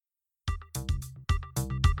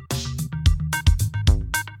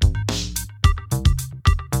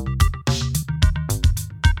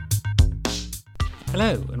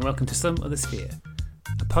Hello, and welcome to Some Other Sphere,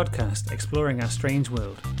 a podcast exploring our strange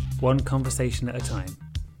world, one conversation at a time.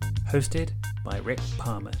 Hosted by Rick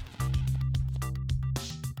Palmer.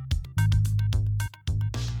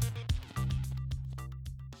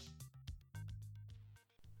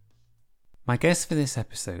 My guest for this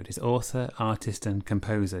episode is author, artist, and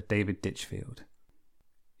composer David Ditchfield.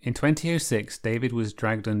 In 2006, David was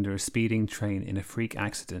dragged under a speeding train in a freak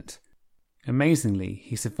accident. Amazingly,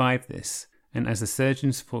 he survived this, and as the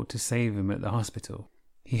surgeons fought to save him at the hospital,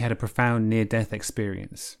 he had a profound near-death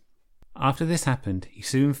experience. After this happened, he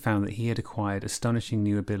soon found that he had acquired astonishing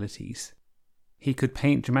new abilities. He could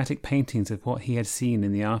paint dramatic paintings of what he had seen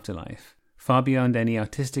in the afterlife, far beyond any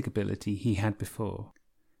artistic ability he had before.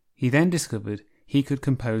 He then discovered he could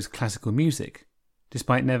compose classical music,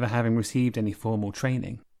 despite never having received any formal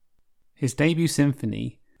training. His debut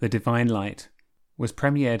symphony, The Divine Light, was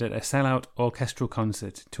premiered at a sellout orchestral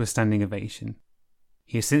concert to a standing ovation.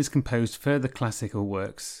 He has since composed further classical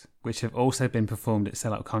works, which have also been performed at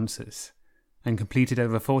sellout concerts, and completed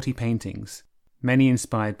over 40 paintings, many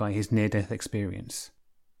inspired by his near-death experience.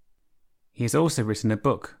 He has also written a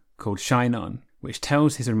book called Shine On, which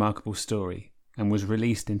tells his remarkable story, and was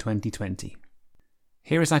released in 2020.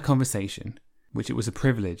 Here is our conversation, which it was a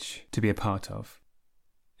privilege to be a part of.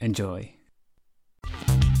 Enjoy.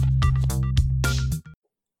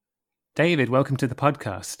 David, welcome to the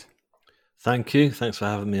podcast. Thank you. Thanks for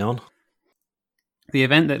having me on. The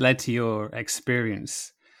event that led to your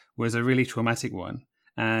experience was a really traumatic one,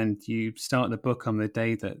 and you start the book on the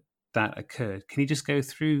day that occurred. Can you just go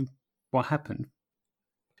through what happened?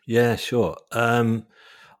 Yeah, sure.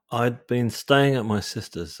 I'd been staying at my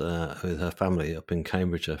sister's with her family up in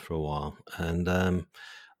Cambridgeshire for a while, and a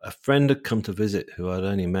friend had come to visit who I'd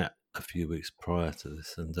only met a few weeks prior to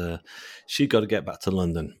this, and she got to get back to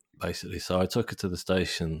London, basically. So I took her to the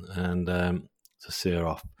station and to see her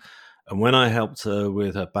off. And when I helped her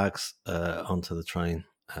with her bags onto the train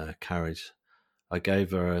carriage, I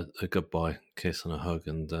gave her a goodbye kiss and a hug,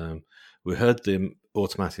 and we heard the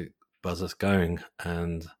automatic buzzers going.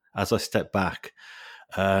 And as I stepped back,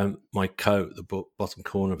 my coat, the bottom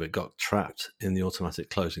corner of it, got trapped in the automatic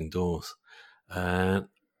closing doors.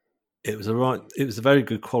 It was a very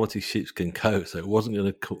good quality sheepskin coat, so it wasn't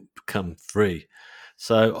going to come free.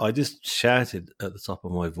 So I just shouted at the top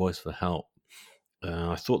of my voice for help.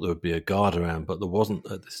 I thought there would be a guard around, but there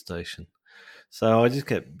wasn't at this station. So I just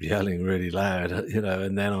kept yelling really loud,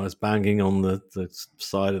 and then I was banging on the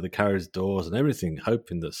side of the carriage doors and everything,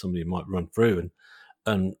 hoping that somebody might run through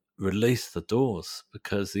and release the doors,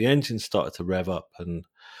 because the engine started to rev up, and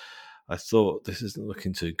I thought, this isn't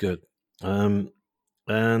looking too good. The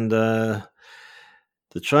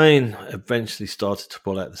train eventually started to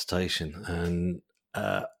pull out the station, and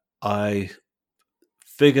I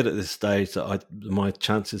figured at this stage that my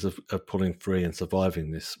chances of pulling free and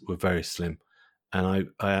surviving this were very slim, and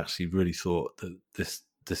I actually really thought that this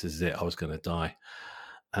is it. I was going to die.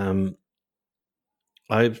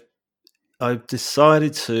 I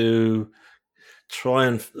decided to try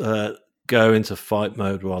and go into fight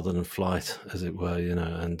mode rather than flight, as it were,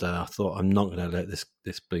 and I thought, I'm not going to let this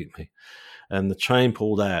beat me. And the train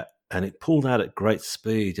pulled out, and it pulled out at great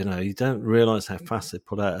speed. You don't realise how fast it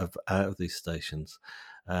pulled out of these stations.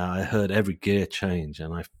 I heard every gear change,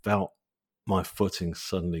 and I felt my footing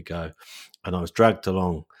suddenly go, and I was dragged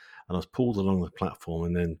along, and I was pulled along the platform,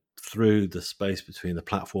 and then through the space between the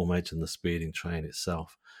platform edge and the speeding train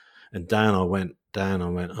itself, and down I went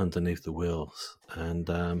underneath the wheels, and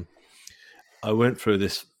I went through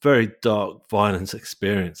this very dark, violent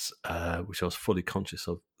experience, which I was fully conscious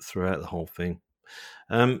of throughout the whole thing.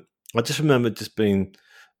 I just remember just being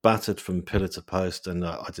battered from pillar to post, and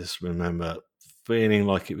I just remember feeling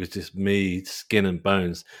like it was just me, skin and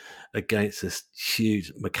bones, against this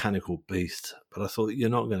huge mechanical beast. But I thought, you're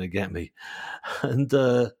not going to get me. And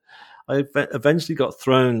I eventually got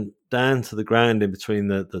thrown down to the ground in between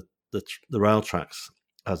the rail tracks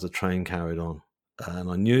as the train carried on. And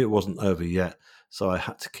I knew it wasn't over yet, so I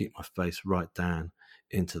had to keep my face right down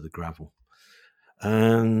into the gravel.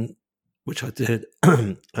 Which I did,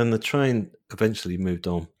 and the train eventually moved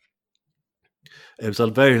on. It was a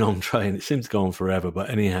very long train. It seemed to go on forever,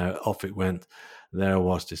 but anyhow, off it went. There I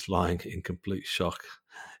was, just lying in complete shock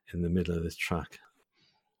in the middle of this track.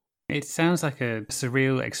 It sounds like a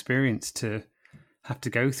surreal experience to have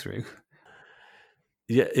to go through.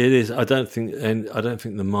 Yeah, it is. I don't think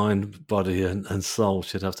the mind, body, and soul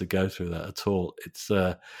should have to go through that at all. It's,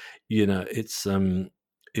 it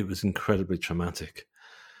was incredibly traumatic,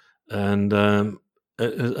 and a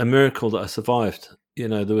miracle that I survived.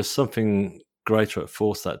 There was something greater at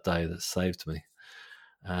force that day that saved me,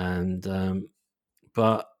 and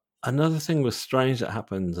But another thing was strange that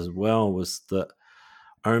happened as well was that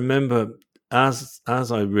I remember as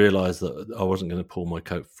I realised that I wasn't going to pull my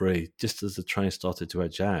coat free, just as the train started to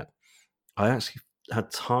edge out, I actually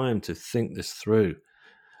had time to think this through.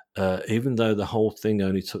 Even though the whole thing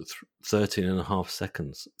only took 13 and a half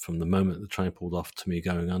seconds from the moment the train pulled off to me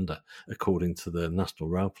going under, according to the National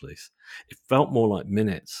Rail Police, it felt more like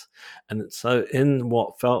minutes. And so in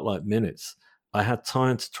what felt like minutes, I had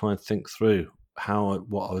time to try and think through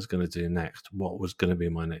what I was going to do next, what was going to be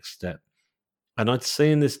my next step. And I'd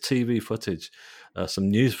seen this TV footage, some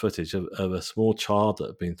news footage of a small child that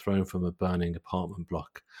had been thrown from a burning apartment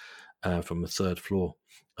block from the third floor.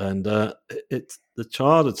 And the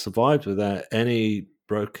child had survived without any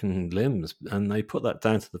broken limbs. And they put that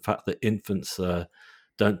down to the fact that infants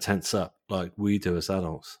don't tense up like we do as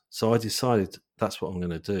adults. So I decided that's what I'm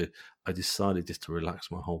going to do. I decided just to relax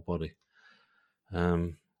my whole body,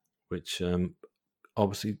 which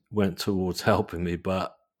obviously went towards helping me.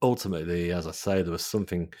 But ultimately, as I say, there was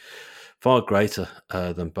something far greater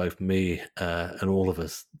than both me and all of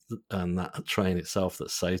us and that train itself that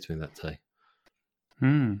saved me that day.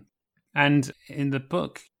 And in the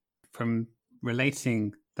book, from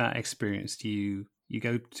relating that experience to you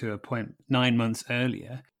go to a point 9 months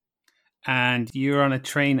earlier, and you're on a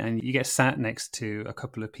train and you get sat next to a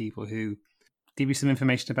couple of people who give you some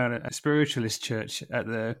information about a spiritualist church at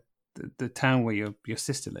the town where your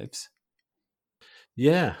sister lives.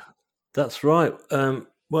 Yeah, that's right.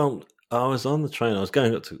 Well, I was on the train. I was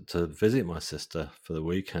going up to visit my sister for the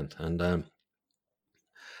weekend, and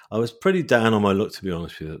I was pretty down on my luck, to be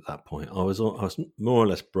honest with you. At that point, I was more or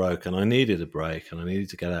less broke, and I needed a break, and I needed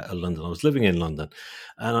to get out of London. I was living in London,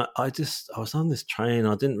 and I was on this train.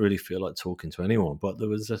 I didn't really feel like talking to anyone, but there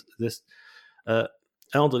was this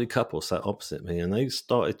elderly couple sat opposite me, and they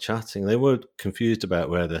started chatting. They were confused about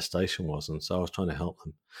where their station was, and so I was trying to help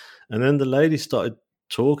them. And then the lady started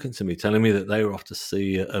talking to me, telling me that they were off to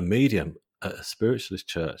see a medium at a spiritualist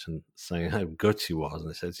church, and saying how good she was. And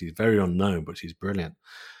they said she's very unknown, but she's brilliant,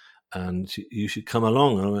 and you should come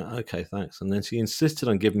along. And I went, okay, thanks. And then she insisted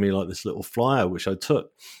on giving me like this little flyer, which I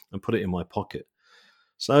took and put it in my pocket.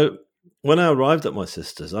 So when I arrived at my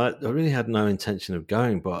sister's, I really had no intention of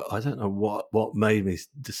going, but I don't know what made me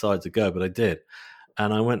decide to go, but I did.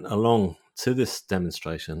 And I went along to this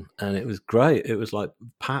demonstration, and it was great. It was like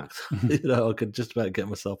packed. I could just about get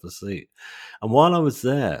myself a seat. And while I was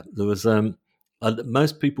there was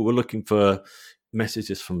most people were looking for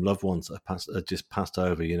messages from loved ones that had just passed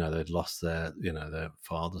over. They'd lost their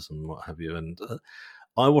fathers and what have you. And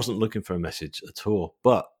I wasn't looking for a message at all.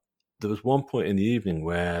 But there was one point in the evening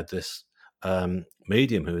where this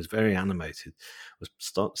medium, who was very animated,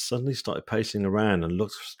 suddenly started pacing around and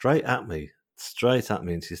looked straight at me,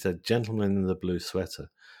 and she said, "Gentleman in the blue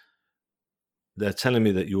sweater, they're telling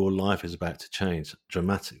me that your life is about to change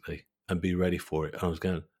dramatically, and be ready for it." And I was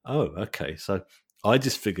going, "Oh, okay." So I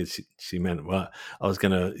just figured she meant, well, I was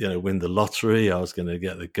going to, win the lottery. I was going to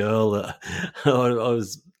get the girl that I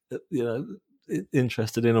was,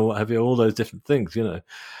 interested in, or what have you, all those different things,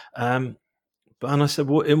 And I said,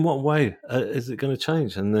 well, in what way is it going to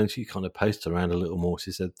change? And then she kind of paced around a little more.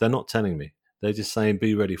 She said, they're not telling me. They're just saying,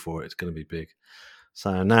 be ready for it. It's going to be big.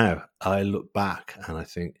 So now I look back and I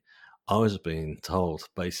think I was being told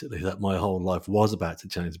basically that my whole life was about to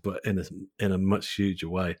change, but in a much huger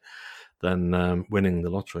way than winning the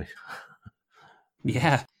lottery.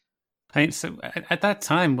 Yeah. So at that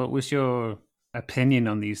time, what was your opinion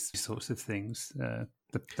on these sorts of things, the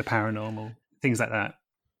paranormal, things like that?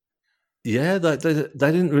 Yeah, they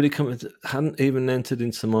didn't really hadn't even entered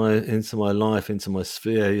into my life, into my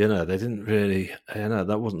sphere. They didn't really,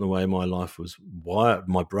 that wasn't the way my life was wired.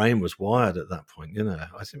 My brain was wired at that point. I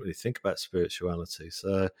didn't really think about spirituality,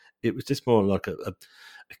 so it was just more like a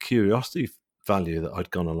curiosity value that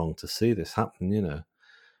I'd gone along to see this happen.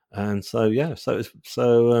 And so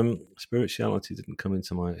spirituality didn't come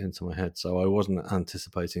into my head, so I wasn't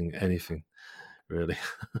anticipating anything really.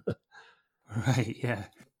 Right. Yeah.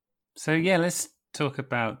 So let's talk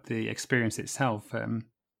about the experience itself.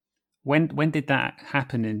 When did that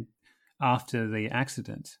happen after the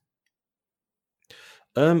accident?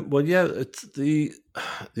 Well, yeah, the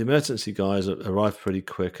emergency guys arrived pretty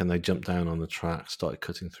quick, and they jumped down on the track, started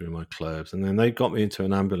cutting through my clothes, and then they got me into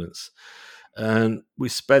an ambulance, and we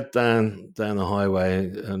sped down the highway,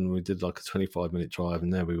 and we did like a 25-minute drive,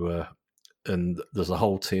 and there we were. And there's a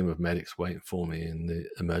whole team of medics waiting for me in the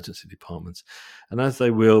emergency departments. And as they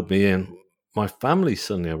wheeled me in, my family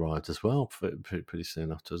suddenly arrived as well pretty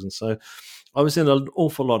soon afterwards. And so I was in an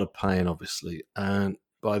awful lot of pain, obviously. And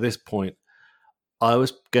by this point, I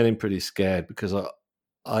was getting pretty scared because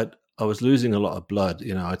I'd was losing a lot of blood.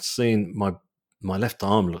 I'd seen my left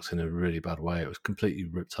arm looked in a really bad way. It was completely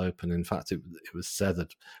ripped open. In fact, it was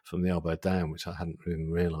severed from the elbow down, which I hadn't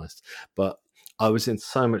even realised. But I was in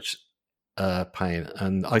so much pain,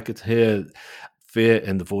 and I could hear fear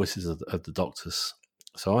in the voices of the doctors.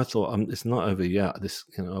 So I thought, it's not over yet. This,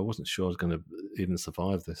 I wasn't sure I was going to even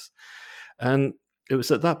survive this. And it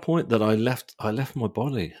was at that point that I left my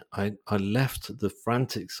body. I left the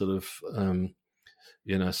frantic sort of,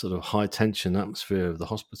 sort of high tension atmosphere of the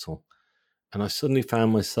hospital. And I suddenly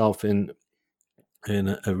found myself in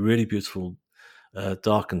a really beautiful,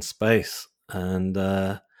 darkened space. And,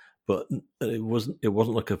 but it wasn't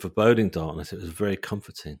like a foreboding darkness. It was very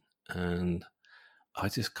comforting. And I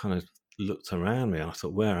just kind of looked around me and I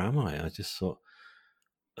thought, where am I? I just thought,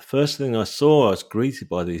 the first thing I saw, I was greeted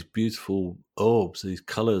by these beautiful orbs, these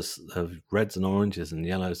colors of reds and oranges and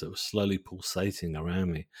yellows that were slowly pulsating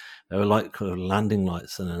around me. They were like kind of landing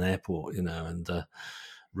lights in an airport, and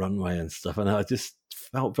runway and stuff. And I just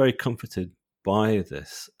felt very comforted by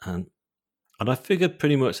this. And I figured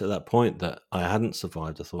pretty much at that point that I hadn't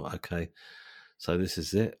survived. I thought, okay, so this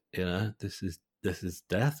is it. This is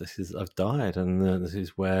death. I've died, and this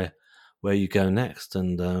is where you go next.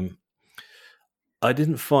 And I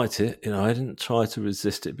didn't fight it. I didn't try to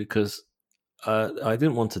resist it because I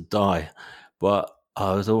didn't want to die, but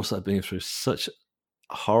I was also being through such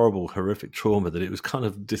horrible, horrific trauma that it was kind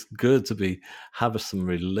of just good to have some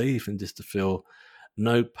relief and just to feel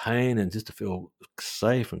no pain and just to feel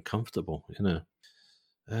safe and comfortable,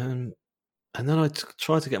 And then I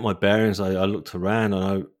tried to get my bearings. I looked around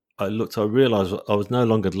and I realized I was no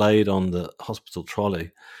longer laid on the hospital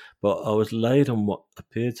trolley, but I was laid on what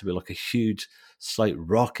appeared to be like a huge slate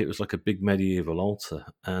rock. It was like a big medieval altar.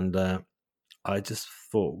 And I just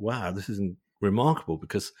thought, wow, this is remarkable,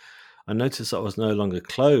 because I noticed I was no longer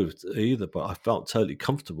clothed either, but I felt totally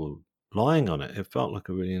comfortable lying on it. It felt like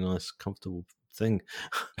a really nice, comfortable thing.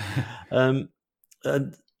 And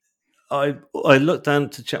I looked down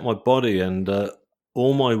to check my body, and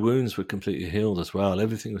all my wounds were completely healed as well.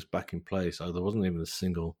 Everything was back in place. So there wasn't even a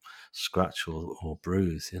single scratch or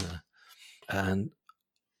bruise, And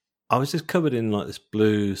I was just covered in like this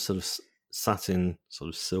blue sort of satin, sort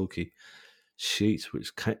of silky sheet,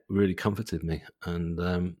 which really comforted me.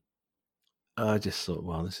 And I just thought,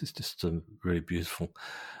 wow, this is just really beautiful.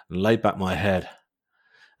 And laid back my head.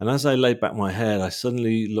 And as I laid back my head, I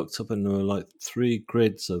suddenly looked up, and there were like 3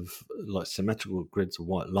 grids of like symmetrical grids of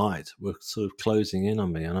white light were sort of closing in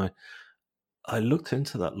on me. And I looked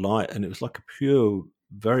into that light, and it was like a pure,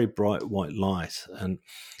 very bright white light. And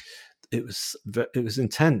it was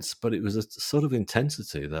intense, but it was a sort of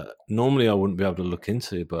intensity that normally I wouldn't be able to look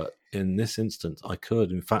into. But in this instance, I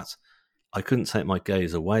could. In fact, I couldn't take my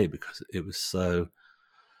gaze away because it was so,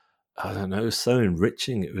 I don't know, it was so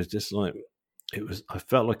enriching. It was just like, I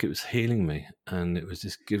felt like it was healing me, and it was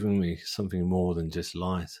just giving me something more than just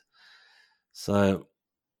light. So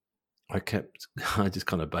I just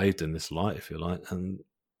kind of bathed in this light, if you like. And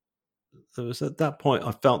it was at that point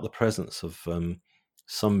I felt the presence of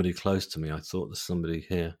somebody close to me. I thought there's somebody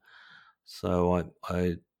here. So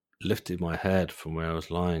I lifted my head from where I was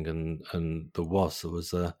lying, and there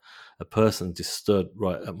was a person just stood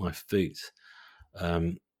right at my feet,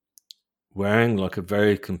 wearing like a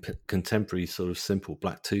very contemporary sort of simple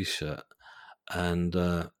black t-shirt, and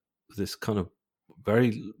this kind of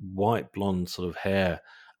very white blonde sort of hair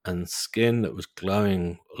and skin that was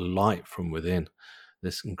glowing light from within,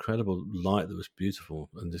 this incredible light that was beautiful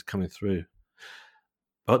and just coming through.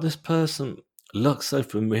 But this person looked so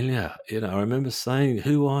familiar. I remember saying,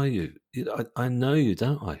 "Who are you?" I know you,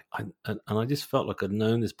 don't I? And I just felt like I'd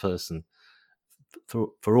known this person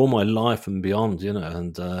for all my life and beyond,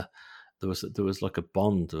 and there was like a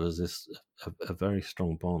bond. There was this a very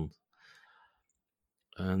strong bond,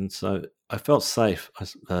 and so I felt safe.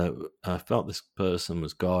 I felt this person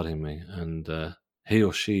was guarding me, and he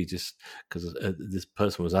or she, just because this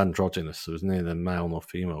person was androgynous, so it was neither male nor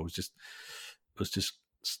female, was just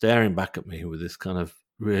staring back at me with this kind of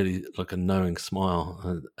really like a knowing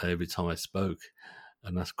smile every time I spoke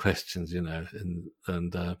and asked questions, and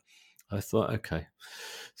I thought, okay.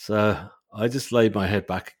 So I just laid my head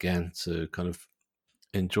back again to kind of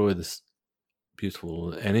enjoy this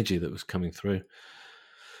beautiful energy that was coming through.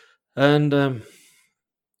 And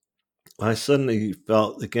I suddenly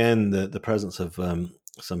felt again the presence of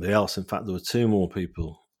somebody else. In fact, there were 2 more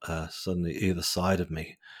people suddenly either side of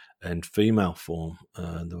me in female form.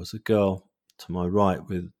 There was a girl to my right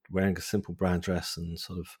wearing a simple brown dress and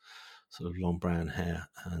sort of long brown hair,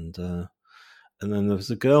 and then there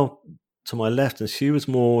was a girl to my left, and she was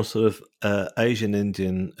more sort of Asian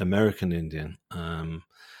Indian, American Indian,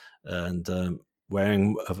 and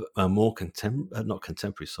wearing a more not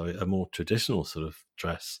contemporary, sorry, a more traditional sort of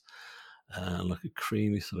dress, like a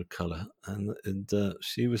creamy sort of color. And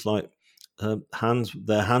she was like, their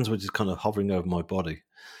hands were just kind of hovering over my body,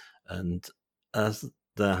 and as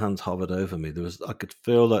their hands hovered over me, I could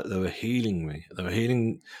feel like they were healing me. They were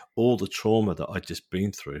healing all the trauma that I'd just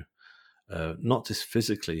been through, not just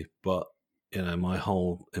physically, but my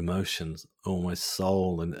whole emotions, all my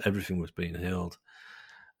soul, and everything was being healed.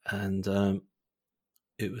 And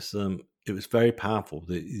it was very powerful.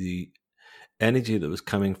 The energy that was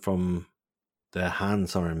coming from their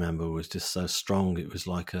hands, I remember, was just so strong. It was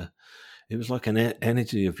like an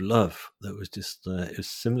energy of love that was just it was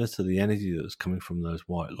similar to the energy that was coming from those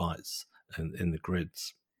white lights in the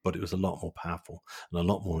grids, but it was a lot more powerful and a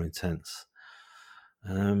lot more intense.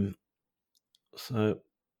 So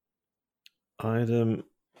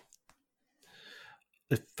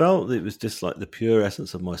it felt it was just like the pure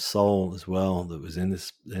essence of my soul as well that was in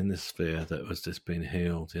this sphere that was just being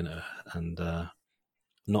healed, and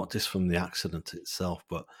not just from the accident itself,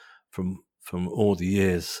 but from all the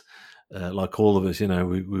years. Like all of us,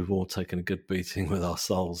 we've all taken a good beating with our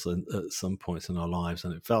souls at some points in our lives,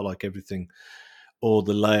 and it felt like everything, all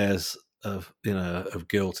the layers of of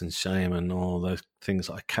guilt and shame and all those things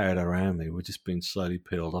that I carried around me were just being slowly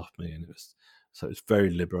peeled off me, and it was very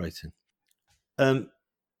liberating.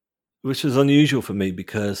 Which was unusual for me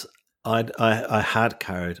because I had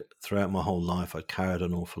carried throughout my whole life. I'd carried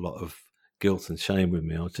an awful lot of guilt and shame with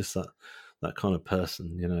me. I was just that kind of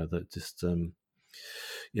person, that just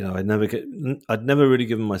I'd never really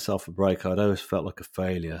given myself a break. I'd always felt like a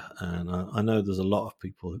failure, and I know there's a lot of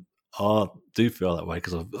people who do feel that way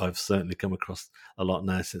because I've certainly come across a lot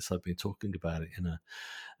now since I've been talking about it.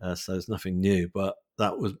 So it's nothing new, but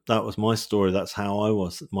that was my story. That's how I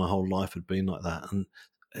was. My whole life had been like that, and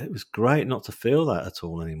it was great not to feel that at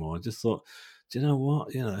all anymore. I just thought, do you know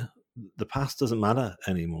what? The past doesn't matter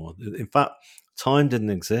anymore. In fact, time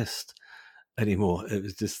didn't exist anymore. It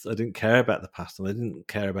was just, I didn't care about the past and I didn't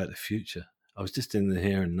care about the future. I was just in the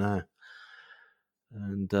here and now.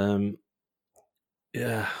 And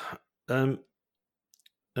and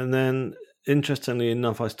then interestingly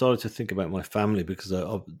enough, I started to think about my family because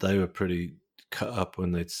they were pretty cut up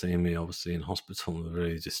when they'd seen me, obviously in hospital, and were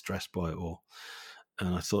really distressed by it all.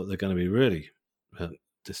 And I thought they're going to be really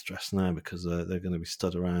distressed now because they're going to be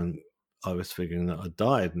stood around. I was figuring that I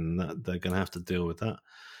died and that they're going to have to deal with that.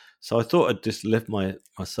 So I thought I'd just lift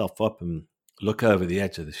myself up and look over the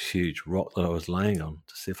edge of this huge rock that I was laying on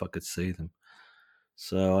to see if I could see them.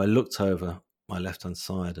 So I looked over my left-hand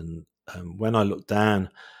side, and when I looked down,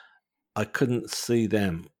 I couldn't see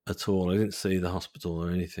them at all. I didn't see the hospital or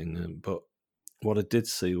anything. But what I did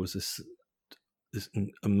see was this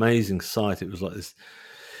amazing sight. It was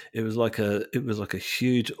like a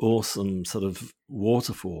huge, awesome sort of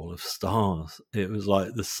waterfall of stars. It was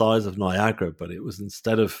like the size of Niagara, but it was,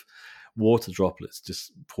 instead of water droplets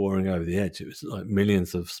just pouring over the edge, it was like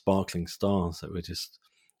millions of sparkling stars that were just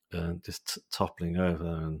toppling over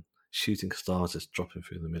and shooting stars just dropping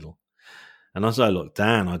through the middle. And as I looked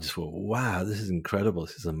down, I just thought, wow, this is incredible.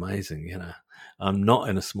 This is amazing. I'm not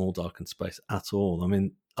in a small darkened space at all. I'm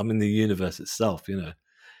in the universe itself, And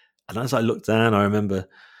as I looked down, I remember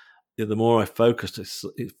the more I focused,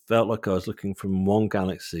 it felt like I was looking from one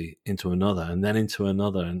galaxy into another, and then into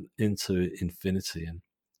another, and into infinity, and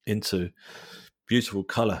into beautiful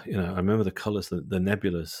color. I remember the colors, the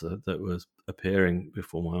nebulas that was appearing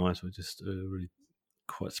before my eyes were just really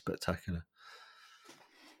quite spectacular.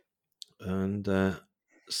 And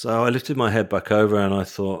so I lifted my head back over, and I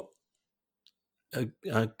thought,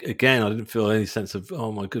 again, I didn't feel any sense of,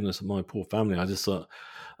 oh my goodness, my poor family. I just thought,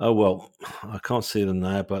 oh well, I can't see them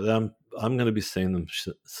now, but I'm going to be seeing them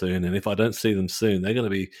soon. And if I don't see them soon, they're going to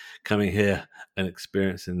be coming here and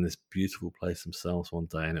experiencing this beautiful place themselves one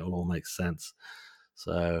day, and it will all make sense.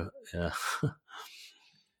 So yeah,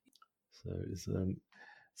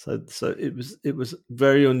 so it was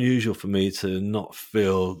very unusual for me to not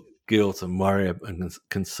feel guilt and worry and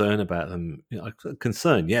concern about them.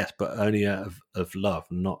 Concern, yes, but only out of love,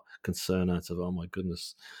 not concern out of, oh my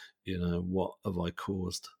goodness, what have I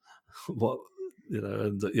caused? What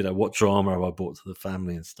what drama have I brought to the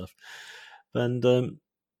family and stuff? And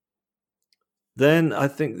then I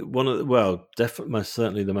think definitely, most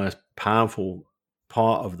certainly, the most powerful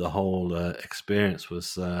part of the whole experience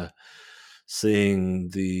was seeing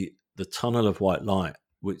the tunnel of white light,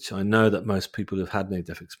 which I know that most people who've had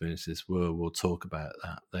near-death experiences will talk about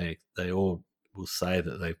that. They all will say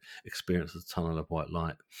that they've experienced the tunnel of white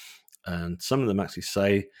light, and some of them actually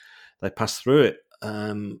say they passed through it,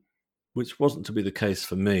 which wasn't to be the case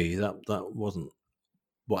for me. That wasn't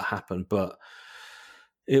what happened, but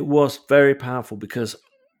it was very powerful because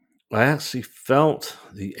I actually felt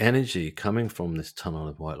the energy coming from this tunnel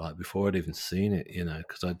of white light before I'd even seen it,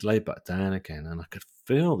 because I'd laid back down again and I could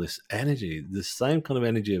feel this energy, the same kind of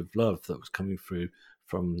energy of love that was coming through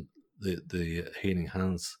from the healing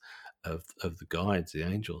hands of the guides, the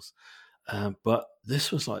angels. But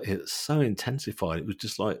this was like, it's so intensified. It was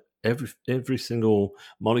just like every single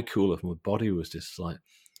molecule of my body was just like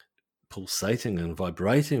pulsating and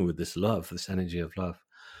vibrating with this love, this energy of love.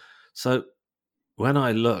 So when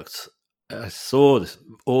I looked, I saw this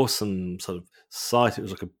awesome sort of sight. It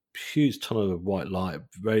was like a huge tunnel of white light,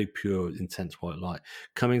 very pure, intense white light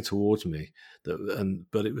coming towards me.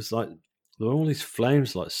 But it was like there were all these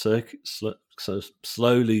flames, like so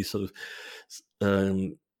slowly sort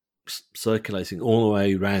of circulating all the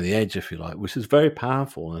way around the edge, if you like, which is very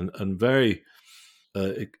powerful and very.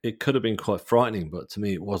 It could have been quite frightening, but to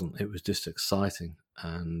me it wasn't. It was just exciting,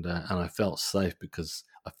 and I felt safe because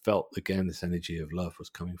I felt again this energy of love was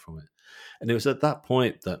coming from it. And it was at that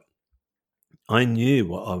point that I knew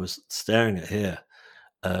what I was staring at here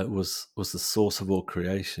was the source of all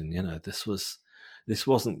creation. This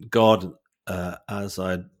wasn't God as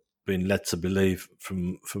I'd been led to believe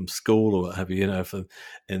from school or what have you. From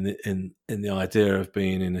in the idea of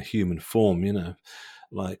being in a human form.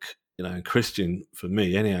 Christian for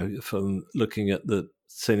me, anyhow, from looking at the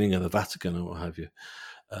ceiling of the Vatican or what have you,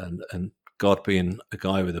 and God being a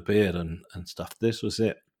guy with a beard and stuff. This was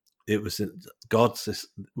it. It was God's.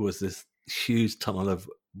 Was this huge tunnel of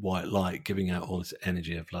white light giving out all this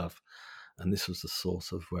energy of love, and this was the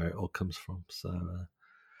source of where it all comes from. So,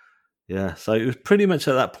 so it was pretty much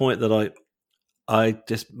at that point that I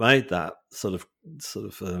just made that sort of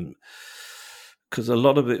because a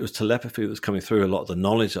lot of it was telepathy that was coming through, a lot of the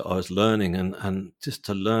knowledge that I was learning, and just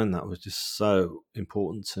to learn that was just so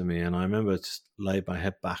important to me. And I remember just laid my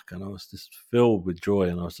head back and I was just filled with joy,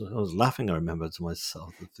 and I was laughing, I remember, to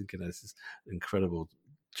myself, thinking, this is an incredible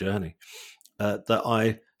journey, that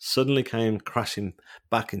I suddenly came crashing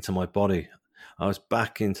back into my body. I was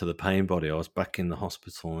back into the pain body. I was back in the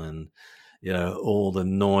hospital, and all the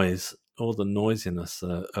noisiness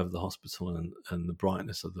of the hospital and the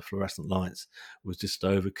brightness of the fluorescent lights was just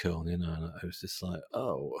overkill, and it was just like,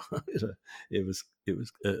 oh, it was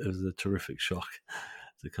a terrific shock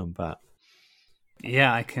to come back.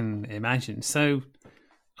 Yeah, I can imagine. So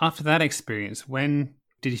after that experience, when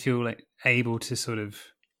did you feel like able to sort of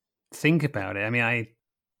think about it? I mean,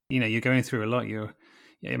 you're going through a lot.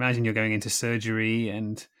 Imagine you're going into surgery,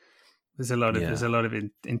 and there's a lot of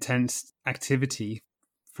intense activity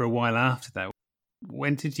for a while after that.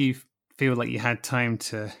 When did you feel like you had time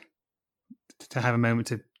to have a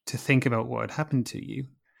moment to think about what had happened to you,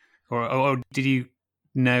 or did you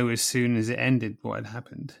know as soon as it ended what had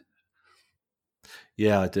happened?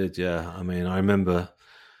 Yeah, I did. Yeah, I mean, I remember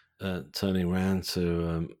turning around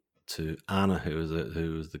to Anna, who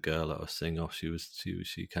was the girl that I was seeing off.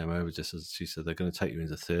 She came over just as she said, they're going to take you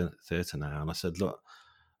into theatre now, and I said, look,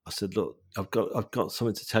 I've got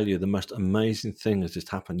something to tell you. The most amazing thing has just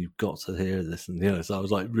happened. You've got to hear this. And so I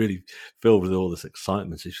was like really filled with all this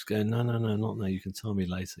excitement. She was going, no, not now. You can tell me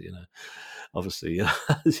later. Obviously,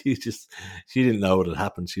 she didn't know what had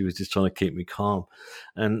happened. She was just trying to keep me calm.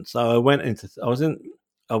 And so I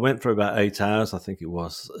went for about 8 hours, I think it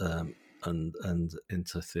was, and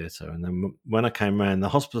into theatre. And then when I came around, the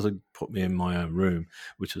hospital put me in my own room,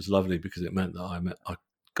 which was lovely because it meant that I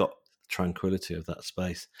got tranquility of that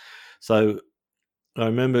space. So I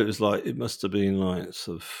remember it must have been like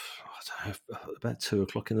sort of, I don't know, about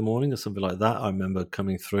 2:00 in the morning or something like that. I remember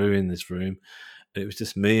coming through in this room. It was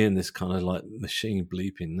just me and this kind of like machine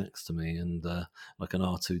bleeping next to me, and like an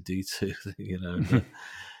R2D2 thing,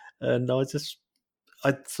 and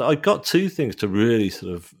I got two things to really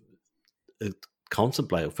sort of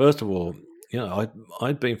contemplate. First of all,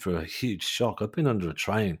 I'd been through a huge shock. I'd been under a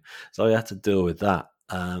train, so I had to deal with that.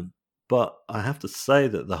 But I have to say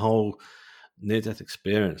that the whole near-death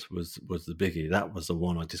experience was the biggie. That was the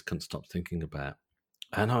one I just couldn't stop thinking about.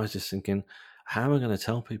 And I was just thinking, how am I going to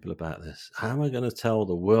tell people about this? How am I going to tell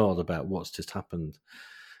the world about what's just happened?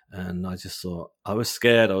 And I just thought, I was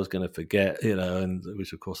scared I was going to forget, and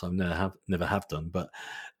which of course I've never have done. But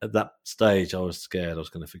at that stage, I was scared I was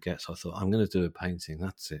going to forget. So I thought, I'm going to do a painting.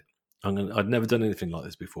 That's it. I'd never done anything like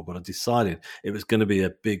this before, but I decided it was going to be a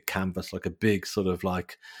big canvas, like a big sort of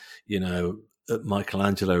like,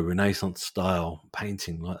 Michelangelo Renaissance style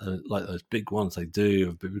painting, like those big ones they do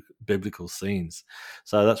of biblical scenes.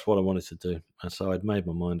 So that's what I wanted to do, and so I'd made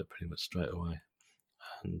my mind up pretty much straight away.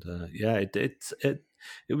 And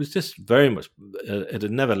it was just very much. It had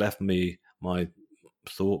never left me my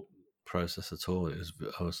thought process at all.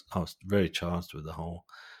 I was very charged with the whole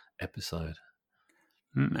episode.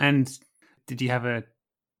 And did you have an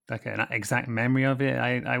exact memory of it?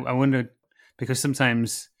 I wondered, because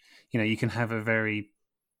sometimes, you can have a very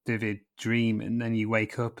vivid dream and then you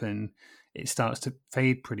wake up and it starts to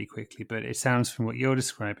fade pretty quickly. But it sounds from what you're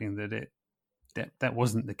describing that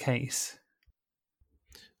wasn't the case.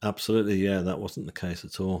 Absolutely, yeah, that wasn't the case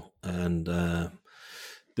at all. And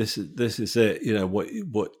this is it.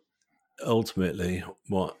 What ultimately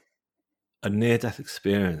what a near-death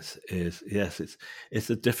experience is. Yes, it's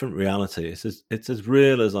a different reality. It's as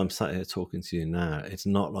real as I'm sat here talking to you now. It's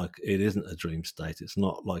not like, it isn't a dream state. It's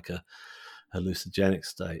not like a hallucinogenic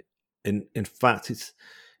state. In fact, it's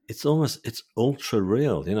ultra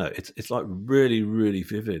real. It's like really, really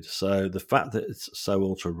vivid. So the fact that it's so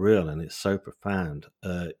ultra real and it's so profound,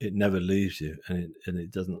 it never leaves you, and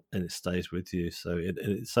it stays with you. So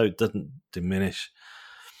it doesn't diminish.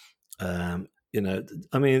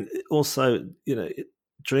 I mean, also,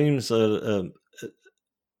 dreams are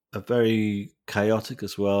very chaotic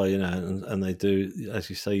as well, and they do, as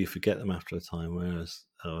you say, you forget them after a time, whereas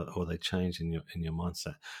or they change in your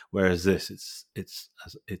mindset. Whereas this, it's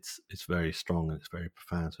very strong and it's very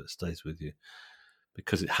profound, so it stays with you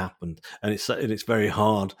because it happened, and it's very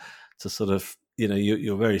hard to sort of,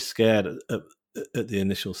 you're very scared at the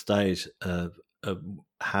initial stage of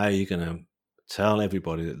how you're going to tell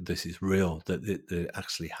everybody that this is real, that it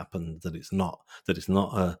actually happened, that it's not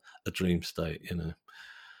a dream state,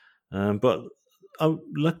 but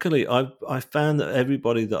luckily, I found that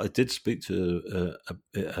everybody that I did speak to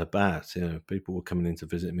about, people were coming in to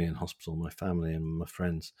visit me in hospital, my family and my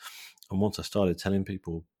friends, and once I started telling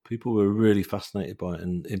people were really fascinated by it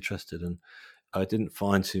and interested, and I didn't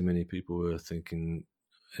find too many people who were thinking,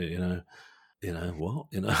 what,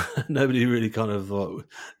 nobody really kind of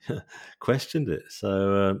questioned it.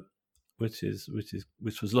 So, which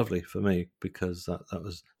was lovely for me, because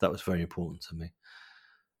that was very important to me.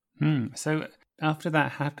 So after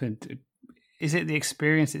that happened, is it the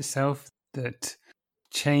experience itself that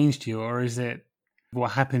changed you, or is it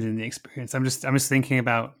what happened in the experience? I'm just thinking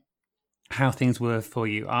about how things were for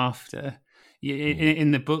you after.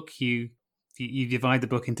 In the book, you divide the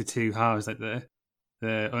book into two halves, like the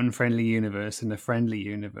unfriendly universe and the friendly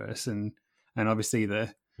universe, and obviously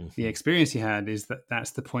the experience you had is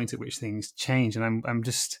that's the point at which things change. And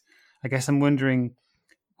I guess I'm wondering,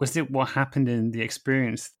 was it what happened in the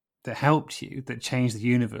experience that helped you, that changed the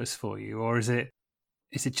universe for you, or is it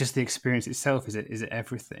just the experience itself? Is it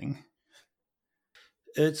everything?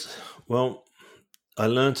 Well, I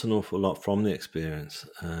learned an awful lot from the experience,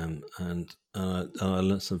 and I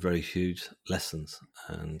learned some very huge lessons.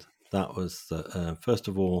 And that was that, first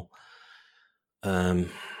of all,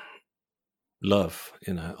 love.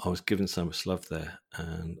 I was given so much love there,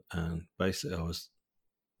 and basically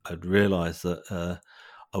I'd realised that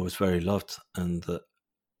I was very loved, and that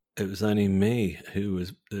it was only me who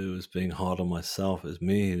was being hard on myself. It was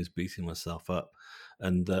me who was beating myself up,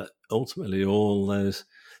 and that ultimately all those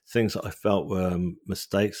things that I felt were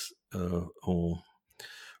mistakes or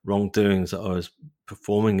wrongdoings that I was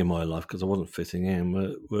performing in my life because I wasn't fitting in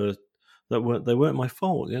they weren't my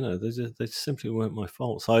fault. They simply weren't my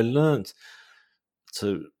fault.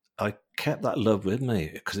 So I kept that love with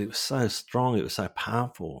me because it was so strong, it was so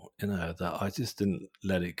powerful, that I just didn't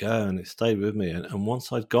let it go, and it stayed with me. And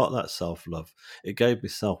once I'd got that self-love, it gave me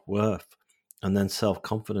self-worth and then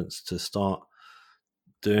self-confidence to start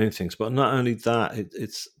doing things. But not only that,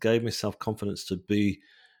 it's gave me self-confidence to be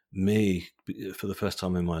me for the first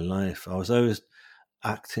time in my life. I was always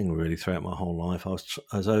acting really throughout my whole life. I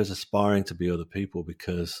was always aspiring to be other people,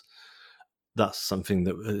 because that's something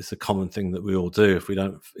that it's a common thing that we all do. If we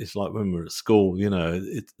don't, it's like when we're at school, in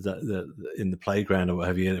the playground or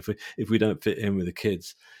whatever. If we don't fit in with the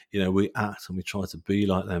kids, we act and we try to be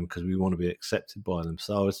like them because we want to be accepted by them.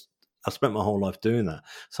 So I spent my whole life doing that.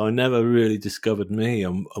 So I never really discovered me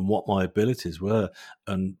and what my abilities were,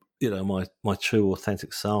 and my true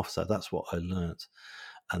authentic self. So that's what I learned,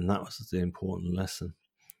 and that was the important lesson.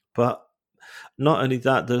 But not only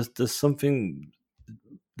that, there's something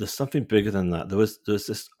bigger than that. There's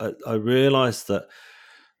this. I realized that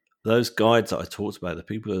those guides that I talked about, the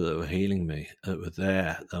people that were healing me, that were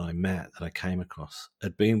there, that I met, that I came across,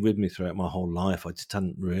 had been with me throughout my whole life. I just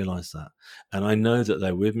hadn't realized that, and I know that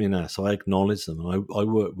they're with me now. So I acknowledge them, and I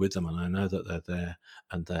work with them, and I know that they're there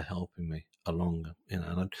and they're helping me along.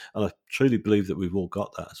 And I truly believe that we've all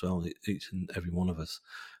got that as well. Each and every one of us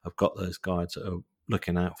have got those guides that are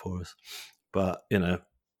looking out for us. But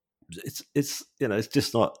it's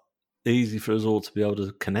just not easy for us all to be able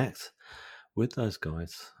to connect with those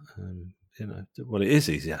guys, Well, it is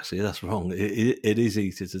easy actually. That's wrong. It is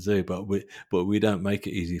easy to do, but we don't make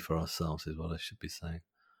it easy for ourselves, is what I should be saying.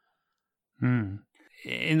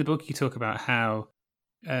 In the book, you talk about how,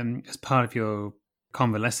 as part of your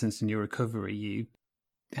convalescence and your recovery, you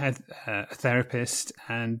had a therapist,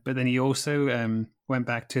 but then you also went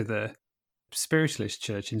back to the Spiritualist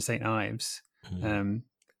Church in St. Ives, and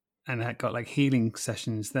had got like healing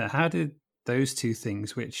sessions there. How did those two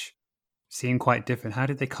things, which seem quite different, how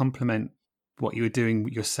did they complement what you were doing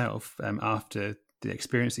yourself after the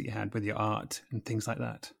experience that you had with your art and things like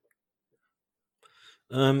that?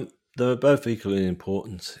 They were both equally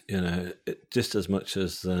important, just as much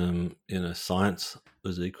as science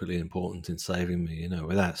was equally important in saving me.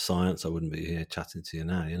 Without science, I wouldn't be here chatting to you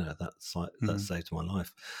now. That saved my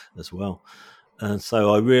life as well. And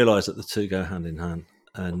so I realised that the two go hand in hand.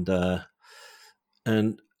 And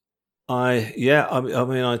I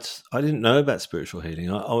didn't know about spiritual healing.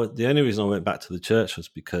 The only reason I went back to the church was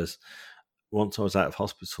because once I was out of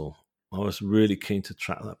hospital, I was really keen to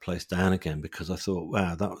track that place down again, because I thought,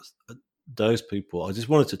 wow, that was those people. I just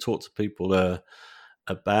wanted to talk to people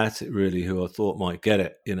about it, really, who I thought might get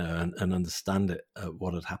it, and understand it,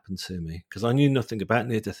 what had happened to me, because I knew nothing about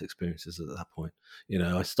near-death experiences at that point.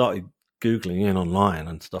 I started Googling in online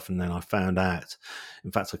and stuff, and then I found out.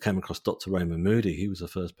 In fact, I came across Dr. Raymond Moody. He was the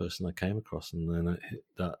first person I came across, and then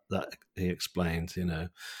that he explained,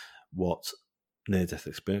 what near-death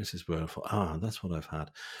experiences were. I thought, that's what I've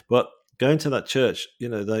had. But going to that church,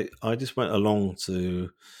 I just went along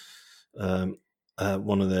to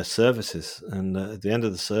one of their services, and at the end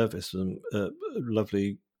of the service, a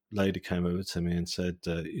lovely lady came over to me and said,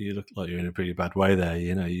 "You look like you're in a pretty bad way there.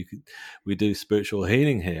 We do spiritual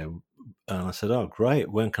healing here." And I said, "Oh,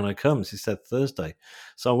 great. When can I come?" She said, "Thursday."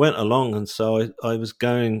 So I went along, and so I was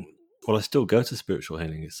going. Well, I still go to spiritual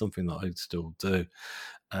healing. It's something that I still do.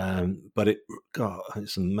 But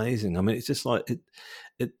it's amazing. I mean, it's just like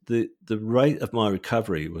the rate of my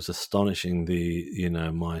recovery was astonishing.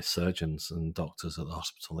 My surgeons and doctors at the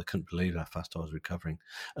hospital, they couldn't believe how fast I was recovering,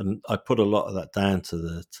 and I put a lot of that down to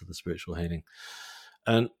the spiritual healing.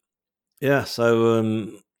 And so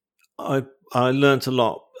I learned a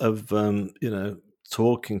lot of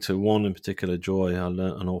talking to one in particular, Joy. I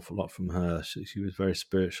learned an awful lot from her. She was very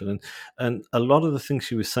spiritual, and a lot of the things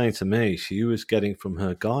she was saying to me, she was getting from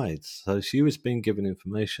her guides. So she was being given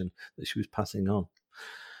information that she was passing on.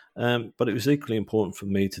 But it was equally important for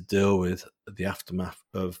me to deal with the aftermath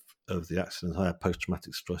of the accident. I had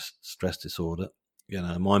post-traumatic stress disorder.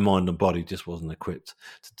 My mind and body just wasn't equipped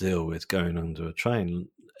to deal with going under a train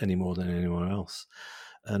any more than anywhere else.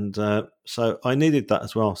 And so I needed that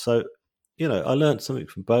as well. So, I learned something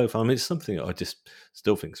from both. I mean, it's something I just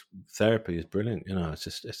still think therapy is brilliant. It's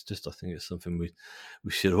just I think it's something we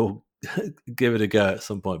should all give it a go at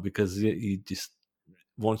some point, because you just,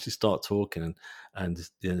 once you start talking and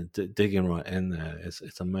digging right in there,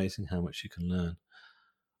 it's amazing how much you can learn.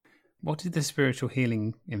 What did the spiritual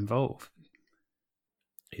healing involve?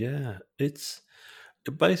 Yeah, it's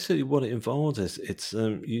basically what it involves is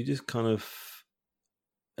you just kind of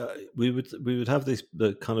we would have these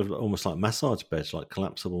kind of almost like massage beds, like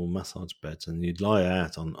collapsible massage beds, and you'd lie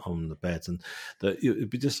out on the beds, and it'd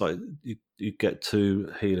be just like you get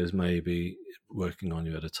two healers maybe working on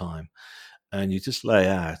you at a time, and you just lay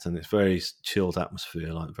out, and it's very chilled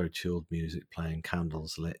atmosphere, like very chilled music playing,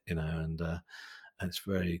 candles lit, and it's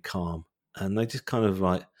very calm. And they just kind of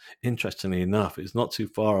like, interestingly enough, it's not too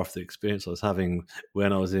far off the experience I was having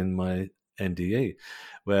when I was in my NDE,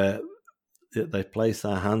 where they place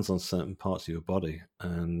their hands on certain parts of your body,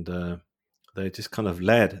 and they just kind of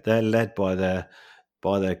they're led by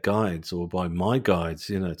their guides, or by my guides,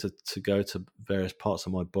 to go to various parts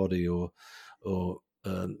of my body, or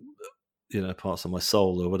parts of my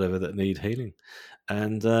soul, or whatever, that need healing.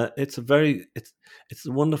 And it's a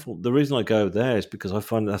wonderful. The reason I go there is because I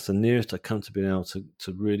find that's the nearest I come to being able to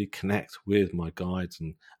really connect with my guides,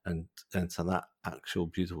 and to that actual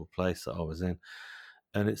beautiful place that I was in.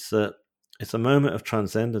 And it's a moment of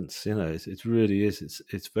transcendence. It really is.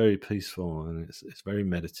 It's very peaceful, and it's very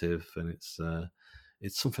meditative, and it's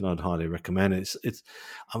something I'd highly recommend. It's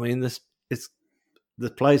the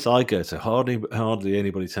place I go to. Hardly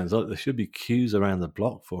anybody turns up. There should be queues around the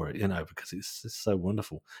block for it, because it's so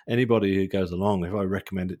wonderful. Anybody who goes along, if I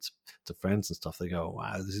recommend it to friends and stuff, they go, oh,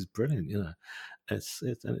 "Wow, this is brilliant!"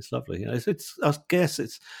 It's lovely. I guess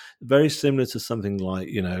it's very similar to something like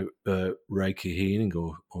Reiki healing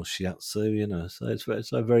or shiatsu. So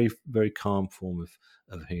it's a very, very calm form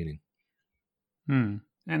of healing.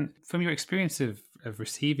 And from your experience of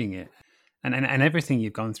receiving it, and everything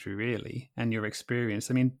you've gone through, really, and your experience,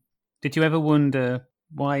 I mean, did you ever wonder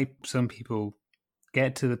why some people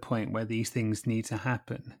get to the point where these things need to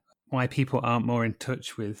happen, why people aren't more in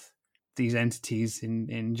touch with these entities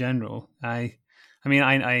in general. I mean,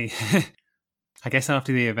 I I guess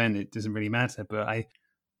after the event, it doesn't really matter, but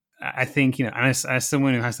I think, as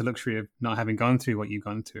someone who has the luxury of not having gone through what you've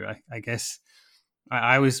gone through, I guess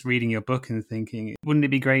I was reading your book and thinking, wouldn't it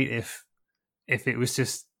be great if it was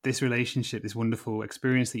just this relationship, this wonderful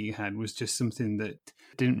experience that you had was just something that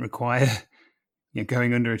didn't require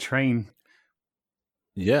going under a train?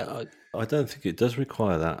 Yeah, I don't think it does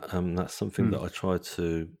require that. That's something that I try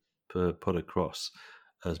to put across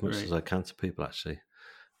as much as I can to people, actually,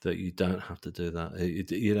 that you don't have to do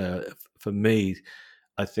that. For me,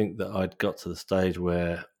 I think that I'd got to the stage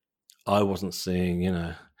where I wasn't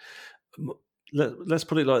seeing, let's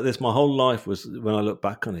put it like this. My whole life was, when I look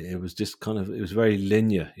back on it, it was just it was very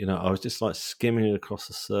linear. I was just like skimming across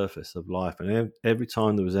the surface of life. And every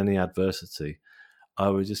time there was any adversity, I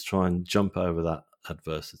would just try and jump over that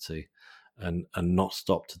adversity and not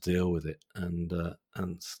stop to deal with it and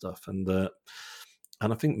stuff. And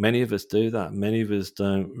I think many of us do that. Many of us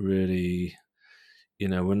don't really,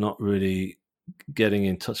 we're not really getting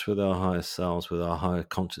in touch with our higher selves, with our higher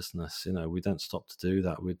consciousness. We don't stop to do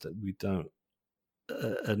that. We don't.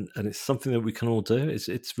 And it's something that we can all do.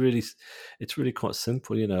 It's really quite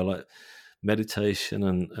simple, like meditation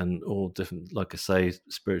and all different, like I say,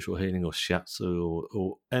 spiritual healing or shiatsu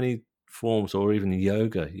or any forms, or even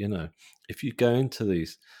yoga. If you go into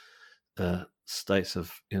these states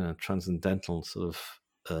of transcendental sort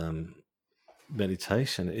of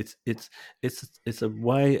meditation, it's a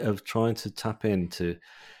way of trying to tap into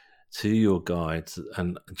your guides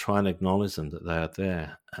and try and acknowledge them, that they are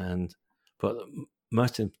there, but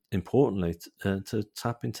most importantly, to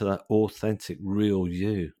tap into that authentic, real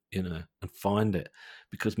you, and find it.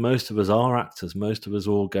 Because most of us are actors. Most of us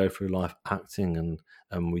all go through life acting,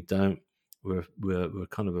 and we don't. We're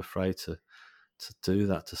kind of afraid to do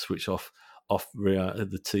that, to switch off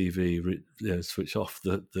the TV, switch off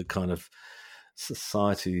the kind of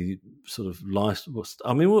society sort of life.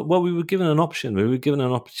 I mean, well, we were given an option. We were given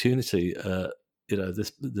an opportunity.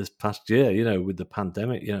 This past year, with the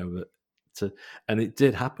pandemic, and it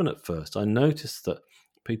did happen at first. I noticed that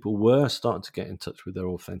people were starting to get in touch with their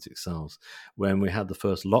authentic selves when we had the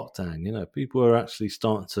first lockdown. People were actually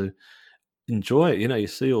starting to enjoy it. You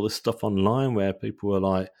see all this stuff online where people were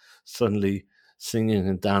like suddenly singing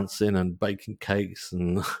and dancing and baking cakes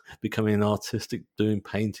and becoming artistic, doing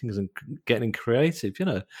paintings and getting creative.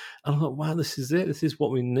 And I thought, wow, this is it. This is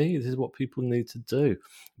what we need. This is what people need to do.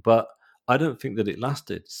 But I don't think that it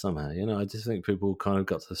lasted somehow. I just think people kind of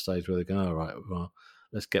got to the stage where they go, all right, well,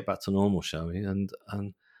 let's get back to normal, shall we? And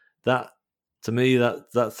that, to me,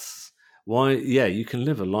 that's why, yeah, you can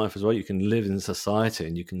live a life as well. You can live in society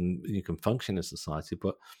and you can function in society,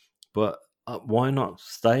 but why not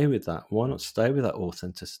stay with that? Why not stay with that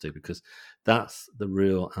authenticity? Because that's the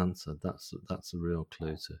real answer. That's the real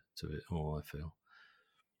clue to it all, I feel.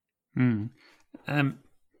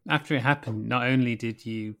 After it happened, not only did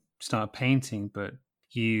you start painting, but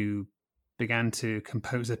you began to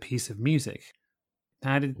compose a piece of music.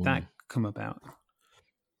 How did that come about?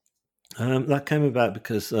 That came about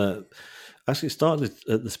because actually it started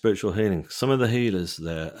at the spiritual healing. Some of the healers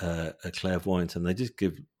there are clairvoyant, and they just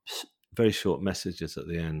give very short messages at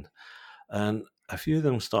the end. And a few of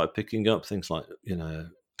them started picking up things like,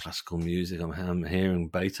 classical music. I'm hearing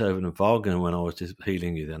Beethoven and Wagner when I was just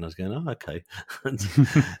healing you then. I was going, oh, okay.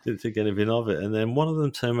 Didn't think anything of it. And then one of them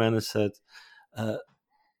turned around and said,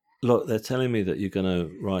 look, they're telling me that you're going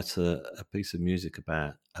to write a piece of music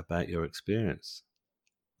about your experience.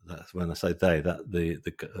 That's when I say they, that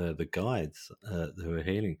the guides who are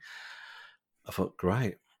healing. I thought,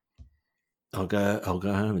 great. I'll go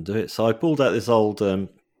home and do it. So I pulled out this old,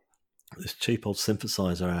 this cheap old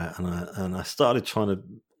synthesizer out, and I started trying to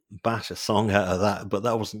bash a song out of that, but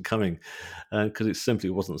that wasn't coming because it simply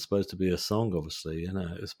wasn't supposed to be a song. Obviously, it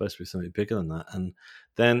was supposed to be something bigger than that. And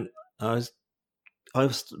then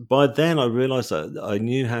by then I realised that I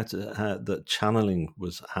knew that channeling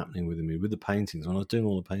was happening within me with the paintings. When I was doing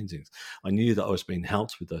all the paintings, I knew that I was being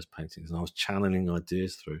helped with those paintings, and I was channeling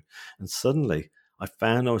ideas through. And suddenly, I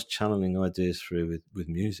found I was channeling ideas through with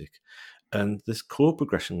music, and this chord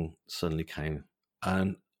progression suddenly came,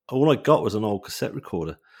 and all I got was an old cassette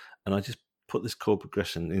recorder, and I just put this chord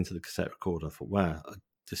progression into the cassette recorder. I thought, wow,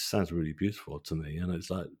 this sounds really beautiful to me, and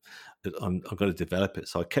it's like I've got to develop it.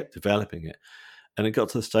 So I kept developing it, and it got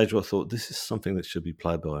to the stage where I thought, this is something that should be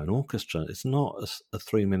played by an orchestra. It's not a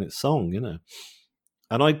 3-minute song,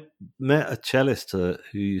 And I met a cellist who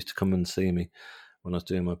used to come and see me when I was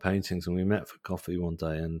doing my paintings, and we met for coffee one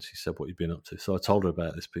day, and she said, "What you been up to?" So I told her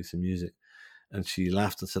about this piece of music, and she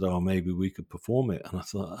laughed and said, "Oh, maybe we could perform it." And I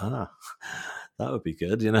thought, that would be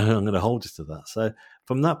good. I'm going to hold you to that. So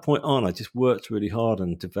from that point on, I just worked really hard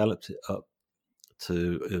and developed it up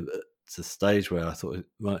to the stage where I thought,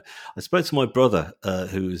 I spoke to my brother,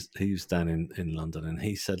 he was down in London, and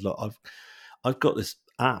he said, "Look, I've got this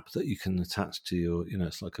app that you can attach to your,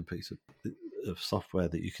 it's like a piece of software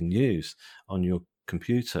that you can use on your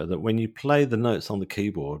computer, that when you play the notes on the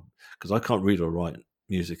keyboard, because I can't read or write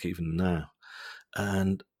music even now,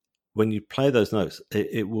 and when you play those notes,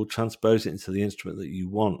 it will transpose it into the instrument that you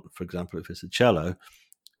want. For example, if it's a cello,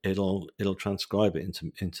 it'll transcribe it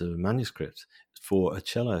into manuscript for a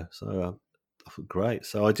cello." So I thought, great.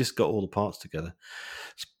 So I just got all the parts together,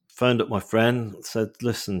 phoned up my friend, said,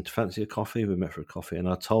 "Listen, fancy a coffee?" We met for a coffee, and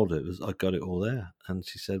I told her I got it all there. And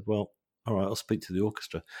she said, "Well, all right, I'll speak to the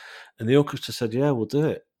orchestra." And the orchestra said, "Yeah, we'll do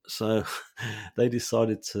it." So they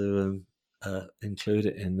decided to include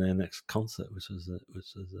it in their next concert,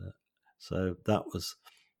 so that was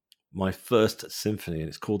my first symphony, and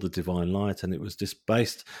it's called The Divine Light, and it was just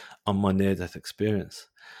based on my near-death experience.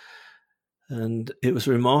 And it was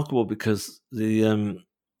remarkable because the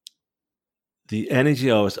energy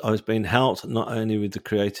I was being helped, not only with the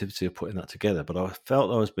creativity of putting that together, but I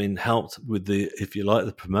felt I was being helped with the, if you like,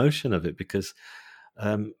 the promotion of it, because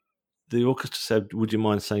the orchestra said, "Would you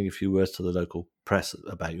mind saying a few words to the local press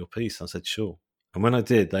about your piece?" I said, "Sure." And when I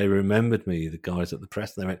did, they remembered me, the guys at the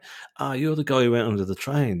press, and they went, "You're the guy who went under the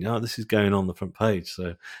train. This is going on the front page."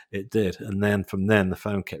 So it did. And then from then, the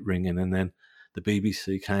phone kept ringing, and then the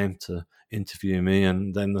BBC came to interview me,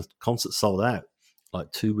 and then the concert sold out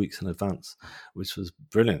like 2 weeks in advance, which was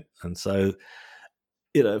brilliant. And so,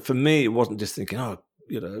 for me, it wasn't just thinking,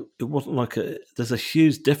 it wasn't like there's a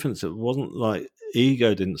huge difference. It wasn't like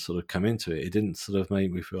ego didn't sort of come into it. It didn't sort of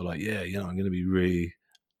make me feel like, I'm going to be really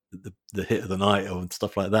the hit of the night or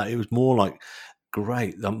stuff like that. It was more like,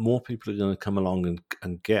 great, more people are going to come along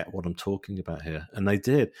and get what I'm talking about here. And they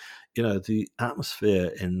did. The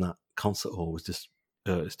atmosphere in that concert hall was just,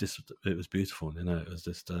 it was beautiful. It was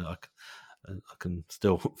just, I can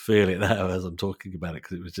still feel it now as I'm talking about it,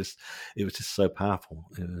 because it was just so powerful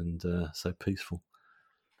and so peaceful.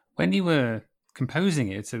 When you were composing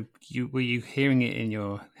it, were you hearing it in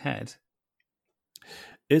your head?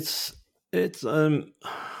 It's really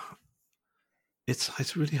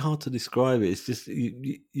hard to describe it. It's just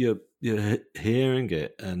you're hearing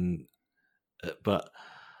it, and but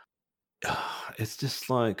it's just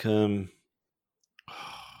like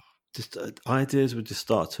just ideas would just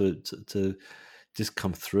start to just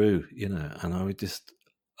come through, and I would just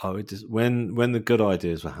when the good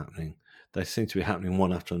ideas were happening, they seemed to be happening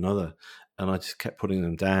one after another, and I just kept putting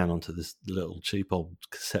them down onto this little cheap old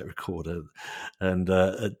cassette recorder, and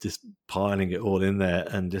just piling it all in there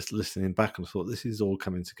and just listening back, and I thought, this is all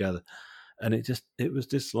coming together. And it was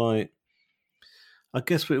just like, I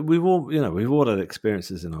guess we've all had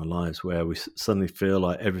experiences in our lives where we suddenly feel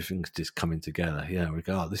like everything's just coming together. We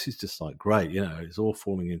go, this is just like great, it's all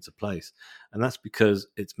falling into place. And that's because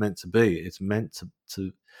it's meant to be. It's meant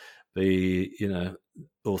to be,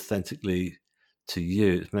 authentically to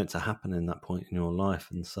you. It's meant to happen in that point in your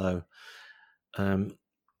life. And so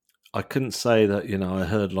I couldn't say that, I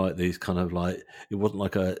heard like these kind of like, it wasn't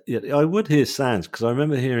like I would hear sounds, because I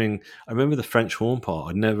remember the French horn part.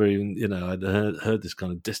 I'd never even, I'd heard this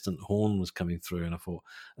kind of distant horn was coming through, and I thought,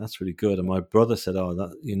 that's really good. And my brother said,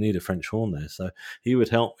 you need a French horn there. So he would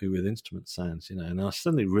help me with instrument sounds, and I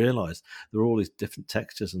suddenly realized there were all these different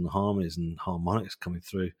textures and harmonies and harmonics coming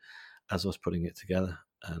through as I was putting it together.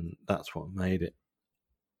 And that's what made it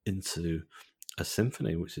into a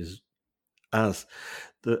symphony, which is, as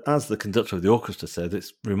the conductor of the orchestra said,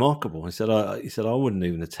 it's remarkable. He said, I wouldn't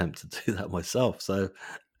even attempt to do that myself. So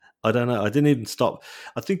I don't know. I didn't even stop.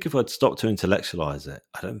 I think if I'd stopped to intellectualize it,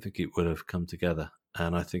 I don't think it would have come together.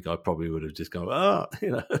 And I think I probably would have just gone,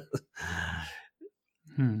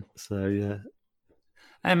 So yeah.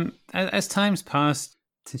 As time's passed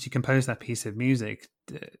since you composed that piece of music,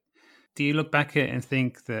 do you look back at it and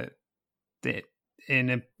think that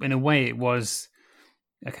in a way it was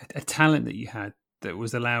a talent that you had that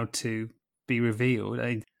was allowed to be revealed?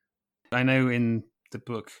 I know in the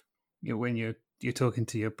book, when you're talking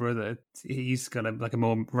to your brother, he's got a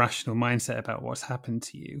more rational mindset about what's happened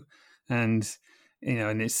to you, and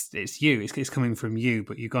and it's you, it's coming from you,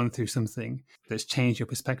 but you've gone through something that's changed your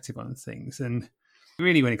perspective on things. And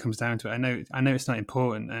really, when it comes down to it, I know it's not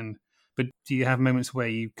important, but do you have moments where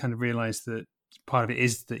you kind of realize that part of it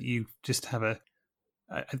is that you just have a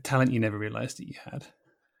talent you never realized that you had?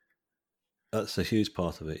 That's a huge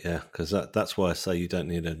part of it, yeah, because that's why I say you don't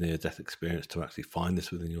need a near-death experience to actually find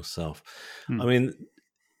this within yourself. I mean,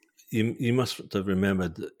 you must have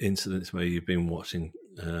remembered incidents where you've been watching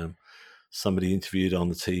somebody interviewed on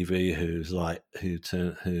the TV who's,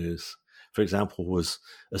 for example, was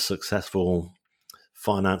a successful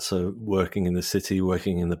financer working in the city,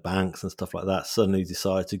 working in the banks and stuff like that, suddenly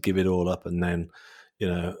decided to give it all up and then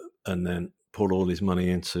put all his money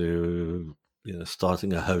into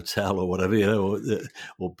starting a hotel or whatever,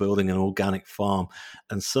 or building an organic farm,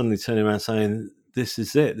 and suddenly turning around saying, "This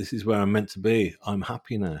is it. This is where I'm meant to be. I'm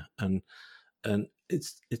happy now." And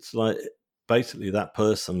it's like basically that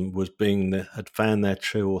person had found their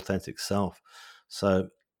true authentic self.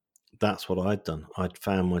 So that's what I'd done. I'd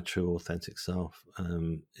found my true authentic self,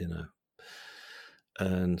 and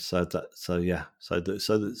so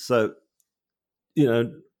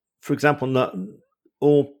for example, not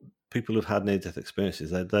all people who've had near-death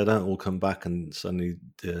experiences, they don't all come back and suddenly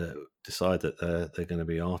decide that they're going to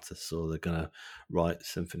be artists or they're going to write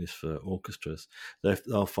symphonies for orchestras.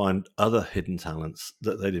 They'll find other hidden talents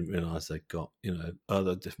that they didn't realize they got.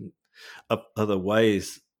 Other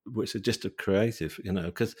ways which are just a creative.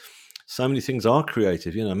 Because so many things are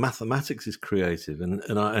creative. Mathematics is creative, and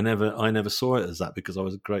I never saw it as that because I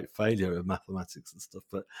was a great failure at mathematics and stuff.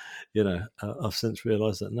 But I've since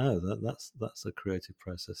realised that no, that's a creative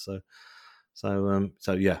process.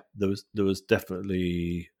 So yeah, there was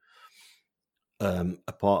definitely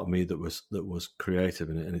a part of me that was creative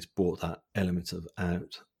in it, and it's brought that element of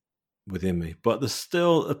out within me. But there's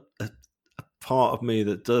still a part of me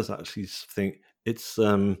that does actually think it's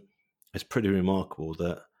pretty remarkable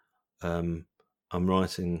that I'm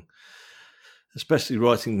writing, especially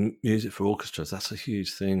writing music for orchestras. That's a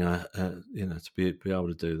huge thing, to be able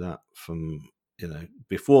to do that from,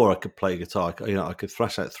 before I could play guitar. I could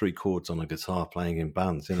thrash out 3 chords on a guitar playing in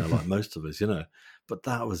bands, like most of us, but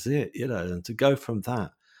that was it, and to go from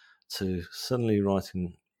that to suddenly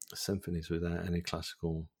writing symphonies without any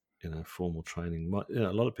classical, formal training.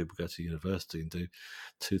 A lot of people go to university and do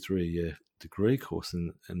 2-3 year degree course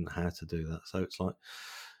in how to do that. So it's like,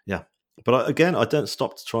 yeah. But again, I don't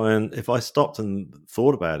stop to try and, if I stopped and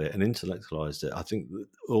thought about it and intellectualized it, I think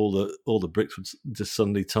all the bricks would just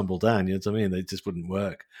suddenly tumble down. You know what I mean? They just wouldn't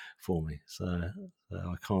work for me. So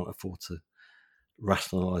I can't afford to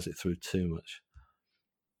rationalize it through too much.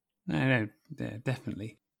 No, yeah,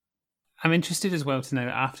 definitely. I'm interested as well to know,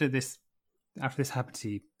 after this happened to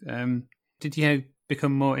you, did you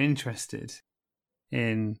become more interested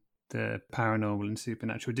in the paranormal and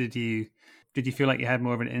supernatural? Did you feel like you had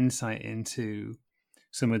more of an insight into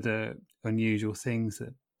some of the unusual things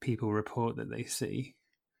that people report that they see?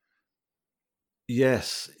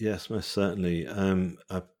 Yes, most certainly.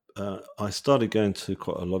 I started going to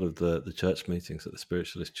quite a lot of the church meetings at the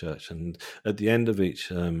Spiritualist Church, and at the end of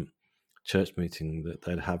each church meeting, that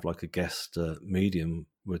they'd have like a guest medium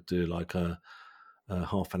would do like a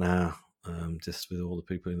half an hour just with all the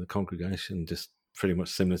people in the congregation, just pretty much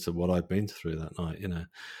similar to what I'd been through that night,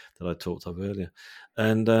 that I talked of earlier.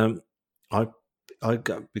 And I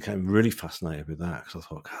became really fascinated with that because I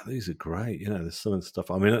thought, God, these are great. There's some of the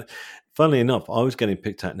stuff. I mean, funnily enough, I was getting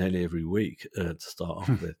picked out nearly every week to start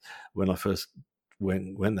off with when I first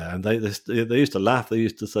went there, and they used to laugh. They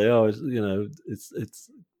used to say, "Oh,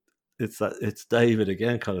 it's David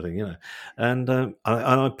again," kind of thing, And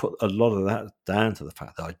I put a lot of that down to the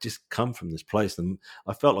fact that I'd just come from this place, and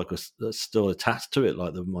I felt like I was still attached to it.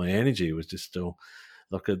 Like my energy was just still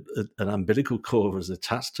like an umbilical cord was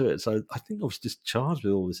attached to it. So I think I was just charged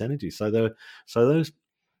with all this energy. So those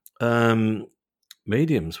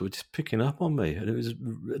mediums were just picking up on me, and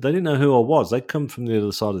they didn't know who I was. They'd come from the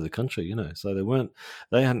other side of the country, so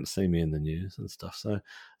they hadn't seen me in the news and stuff. So.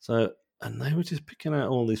 And they were just picking out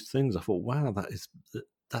all these things. I thought, wow,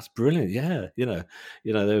 that's brilliant. Yeah, they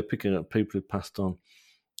were picking up people who passed on.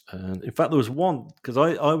 And in fact, there was one, because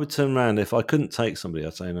I would turn around if I couldn't take somebody.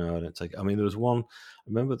 I'd say, no, I don't take it. I mean, there was one. I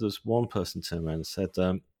remember there was one person turned around and said,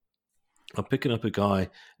 "I'm picking up a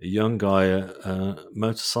young guy, a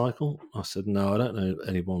motorcycle." I said, "No, I don't know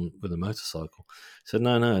anyone with a motorcycle." He said,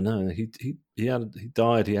 "No. He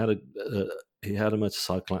died. He had a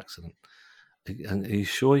motorcycle accident." And are you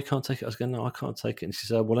sure you can't take it? I was going, "No, I can't take it." And she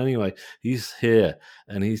said, "Well, anyway, he's here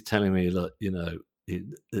and he's telling me, look,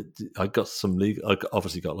 I got some legal. I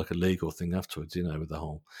obviously got like a legal thing afterwards, with the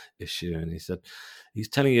whole issue." And he said, "He's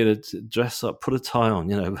telling you to dress up, put a tie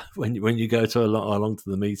on, when you go to along to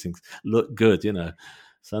the meetings, look good,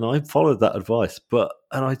 So I followed that advice, but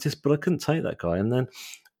I couldn't take that guy. And then,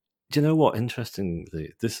 do you know what?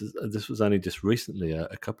 Interestingly, this was only just recently,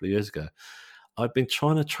 a couple of years ago. I'd been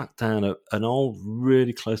trying to track down an old,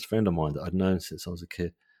 really close friend of mine that I'd known since I was a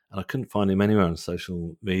kid, and I couldn't find him anywhere on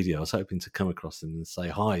social media. I was hoping to come across him and say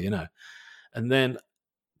hi, and then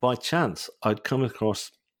by chance I'd come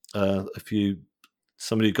across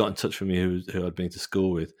somebody who got in touch with me who I'd been to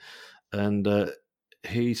school with, and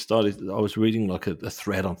he started. I was reading like a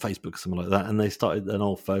thread on Facebook or something like that, and they started an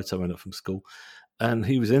old photo went up from school, and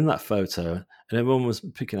he was in that photo, and everyone was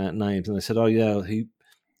picking out names, and they said, "Oh yeah,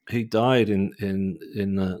 he died in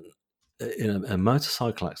a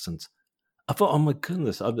motorcycle accident." I thought, "Oh my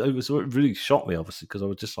goodness!" It really shocked me, obviously, because I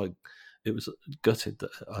was just like, it was gutted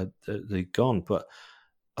that he'd gone, but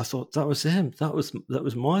I thought that was him. That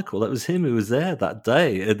was Michael. That was him who was there that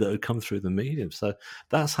day that had come through the medium. So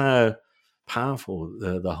that's how powerful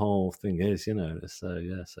the whole thing is, So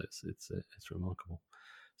yeah, so it's remarkable.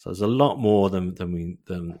 So there's a lot more than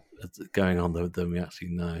going on than we actually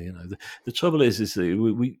know. The trouble is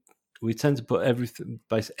that we tend to put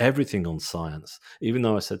base everything on science, even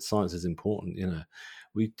though I said science is important.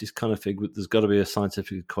 We just kind of figure there's got to be a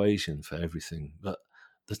scientific equation for everything, but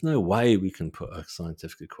there's no way we can put a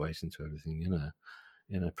scientific equation to everything.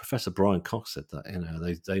 Professor Brian Cox said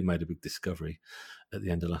that. They made a big discovery at the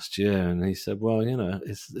end of last year, and he said, "Well,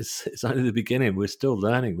 it's only the beginning. We're still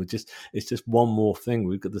learning. It's just one more thing.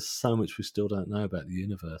 There's so much we still don't know about the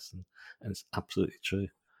universe, and it's absolutely true."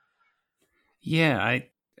 Yeah,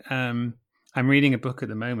 I'm reading a book at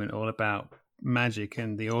the moment all about magic,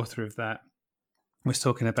 and the author of that was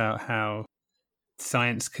talking about how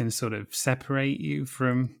science can sort of separate you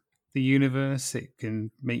from the universe. It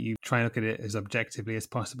can make you try and look at it as objectively as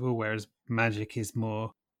possible, whereas magic is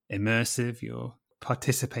more immersive. You're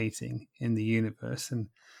participating in the universe, and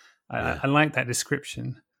I like that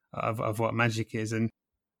description of what magic is.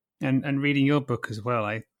 And reading your book as well,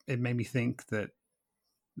 it made me think that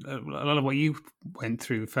a lot of what you went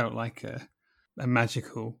through felt like a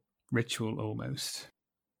magical ritual almost.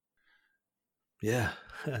 Yeah,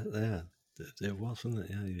 yeah, it was, wasn't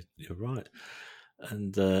it? Yeah, you're right.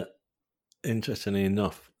 And interestingly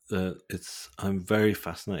enough, I'm very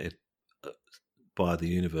fascinated by the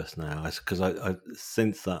universe now, because I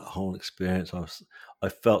since that whole experience, I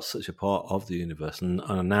felt such a part of the universe, and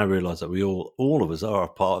I now realise that we all of us are a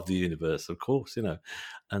part of the universe, of course,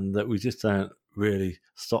 and that we just don't really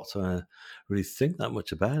stop to really think that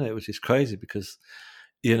much about it, which is crazy because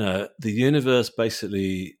the universe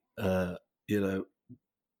basically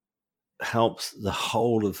helps the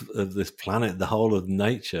whole of this planet, the whole of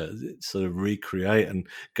nature, sort of recreate and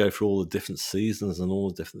go through all the different seasons and all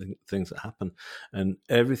the different things that happen, and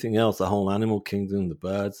everything else, the whole animal kingdom, the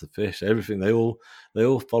birds, the fish, everything, they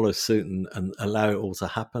all follow suit and allow it all to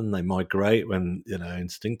happen. They migrate when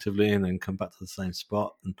instinctively, and then come back to the same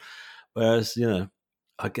spot. And whereas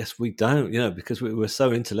I guess we don't, because we're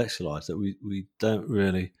so intellectualized that we don't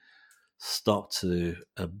really stop to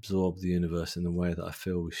absorb the universe in the way that I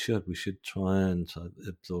feel we should. We should try and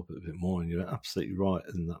absorb it a bit more. And you're absolutely right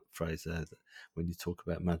in that phrase there, that when you talk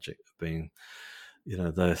about magic being,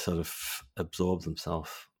 they sort of absorb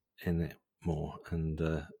themselves in it more. And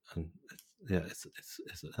yeah, it's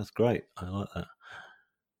that's great. I like that.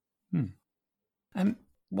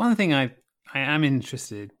 One thing I am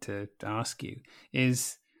interested to ask you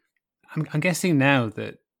is, I'm guessing now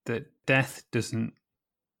that death doesn't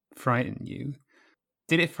frighten you.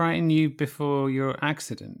 Did it frighten you before your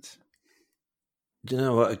accident? Do you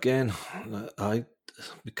know what? Again,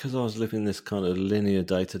 because I was living this kind of linear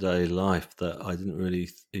day-to-day life, that I didn't really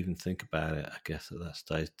even think about it. I guess at that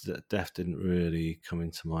stage, death didn't really come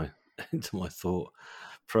into my thought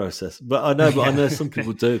process. But I know some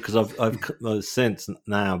people do, because I've since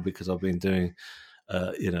now, because I've been doing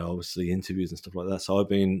obviously interviews and stuff like that. So I've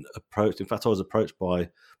been approached. In fact, I was approached by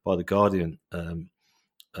the Guardian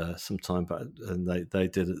some time back, and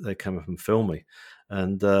they came up and filmed me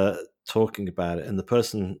and talking about it. And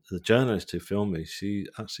the journalist who filmed me, she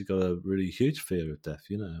actually got a really huge fear of death,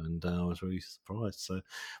 and I was really surprised. So,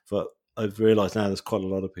 but I've realised now there's quite a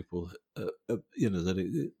lot of people, that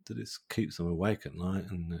it keeps them awake at night,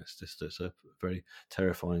 and it's a very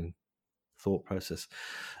terrifying thought process.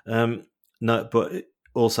 No, but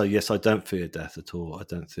also, yes, I don't fear death at all. I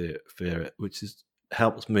don't fear it, which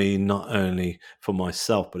helps me not only for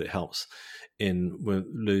myself, but it helps in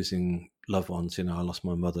losing loved ones. I lost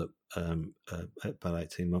my mother about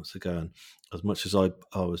 18 months ago, and as much as I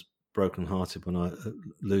was brokenhearted when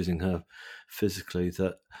losing her physically,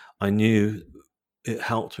 that I knew it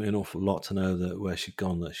helped me an awful lot to know that where she'd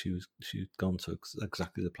gone, that she'd gone to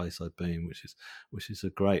exactly the place I'd been, which is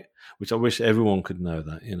which I wish everyone could know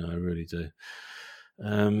that, I really do.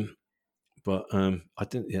 But I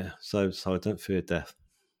didn't, so I don't fear death.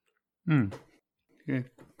 Yeah,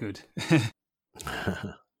 good.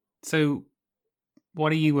 So,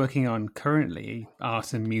 what are you working on currently,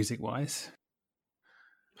 art and music-wise?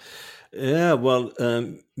 Yeah, well,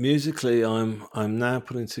 musically, I'm now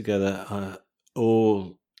putting together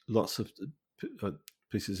all lots of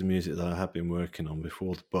pieces of music that I have been working on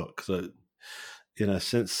before the book. So,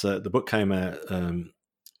 since the book came out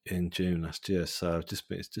in June last year, so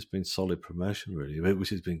it's just been solid promotion really, which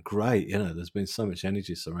has been great. There's been so much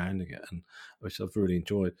energy surrounding it, and which I've really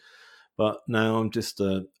enjoyed. But now I'm just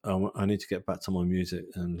I need to get back to my music,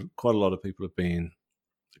 and quite a lot of people have been,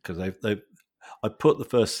 because they've I put the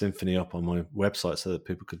first symphony up on my website so that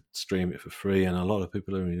people could stream it for free, and a lot of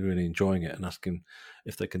people are really enjoying it and asking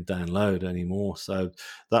if they can download any more. So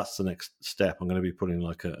that's the next step. I'm going to be putting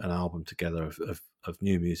like an album together of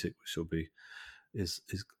new music, which will be is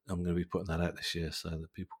I'm going to be putting that out this year so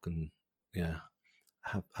that people can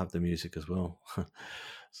have the music as well.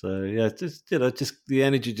 So yeah, just the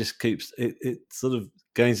energy just keeps it sort of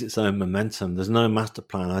gains its own momentum. There's no master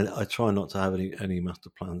plan. I try not to have any master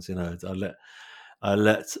plans. I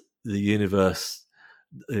let the universe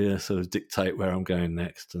sort of dictate where I'm going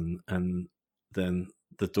next, and then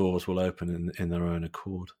the doors will open in their own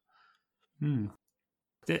accord.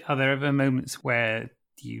 Are there ever moments where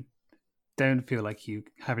you don't feel like you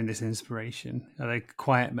having this inspiration? Are there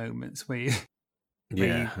quiet moments where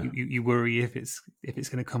you worry if it's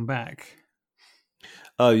going to come back?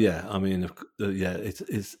 Oh yeah, I mean,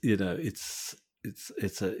 it's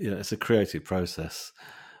a creative process,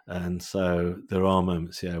 and so there are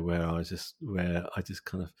moments where I just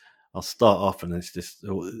kind of, I'll start off and it's just,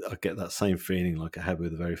 I get that same feeling like I had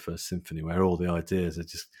with the very first symphony, where all the ideas are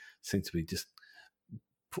just seem to be just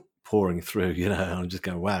pouring through, and I'm just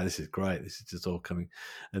going, wow, this is great, this is just all coming.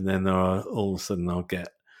 And then there are, all of a sudden I'll get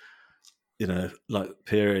like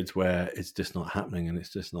periods where it's just not happening and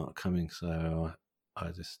it's just not coming. So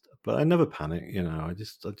but I never panic. I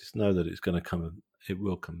just know that it's going to come. It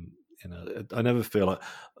will come. I never feel like,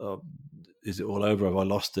 oh, is it all over? Have I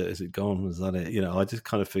lost it? Is it gone? Is that it? I just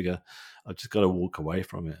kind of figure I've just got to walk away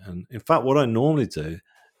from it. And in fact, what I normally do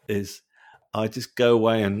is I just go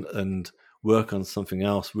away and work on something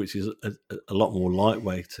else, which is a lot more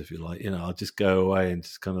lightweight, if you like. I'll just go away and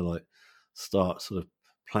just kind of like start sort of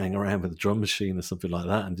playing around with a drum machine or something like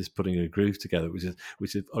that, and just putting a groove together, which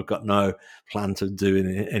is I've got no plan to do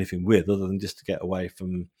anything with, other than just to get away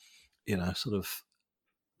from, sort of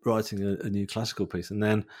writing a new classical piece. And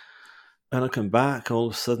then when I come back, all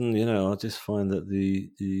of a sudden, I just find that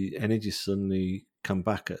the energy suddenly come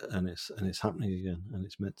back, and it's happening again, and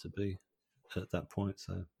it's meant to be at that point.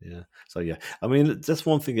 So yeah. I mean, that's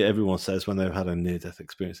one thing that everyone says when they've had a near-death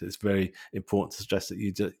experience. It's very important to stress that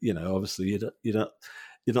you do, obviously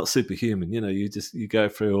you're not superhuman. You go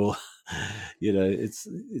through all, it's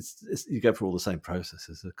you go through all the same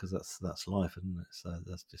processes, because that's life, isn't it? So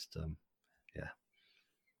that's just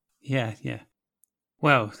Yeah.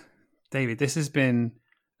 Well, David, this has been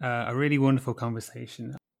a really wonderful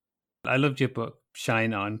conversation. I loved your book,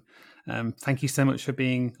 Shine On. Thank you so much for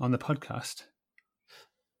being on the podcast.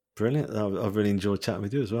 Brilliant. I've really enjoyed chatting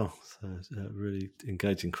with you as well. So really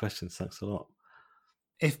engaging questions. Thanks a lot.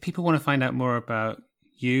 If people want to find out more about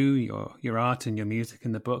you, your art and your music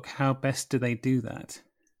in the book, how best do they do that?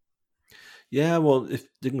 Yeah, well, if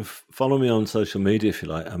they can follow me on social media, if you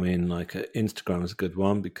like. I mean, like Instagram is a good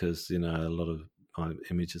one, because a lot of my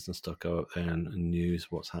images and stuff go up there, and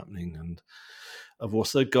news, what's happening. And I've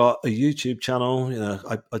also got a YouTube channel.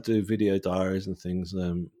 I do video diaries and things,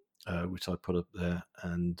 which I put up there,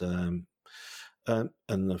 and the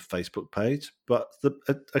Facebook page. But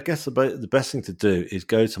I guess the best thing to do is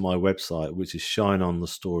go to my website, which is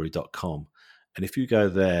shineonthestory.com. And if you go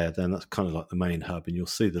there, then that's kind of like the main hub, and you'll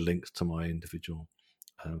see the links to my individual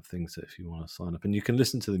things if you want to sign up. And you can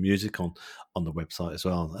listen to the music on the website as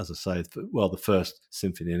well. As I say, the first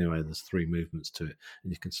symphony anyway, there's 3 movements to it,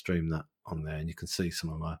 and you can stream that on there, and you can see some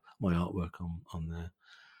of my artwork on there.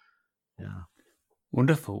 Yeah.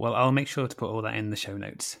 Wonderful. Well, I'll make sure to put all that in the show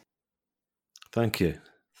notes. Thank you.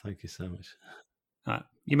 Thank you so much.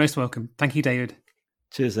 You're most welcome. Thank you, David.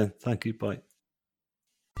 Cheers then. Thank you. Bye.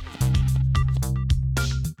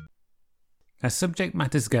 As subject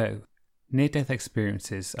matters go, near-death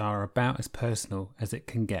experiences are about as personal as it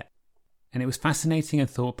can get, and it was fascinating and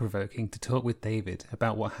thought-provoking to talk with David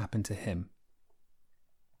about what happened to him.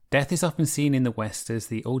 Death is often seen in the West as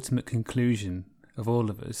the ultimate conclusion of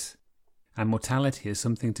all of us, and mortality is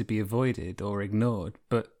something to be avoided or ignored,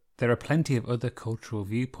 but there are plenty of other cultural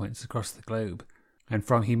viewpoints across the globe and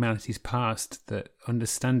from humanity's past that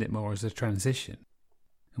understand it more as a transition,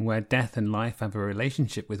 and where death and life have a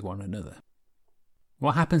relationship with one another.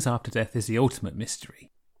 What happens after death is the ultimate mystery.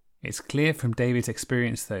 It's clear from David's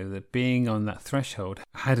experience, though, that being on that threshold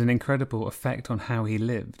had an incredible effect on how he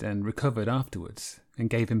lived and recovered afterwards, and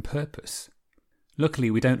gave him purpose. Luckily,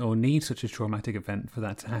 we don't all need such a traumatic event for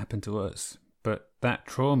that to happen to us, but that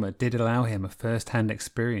trauma did allow him a first-hand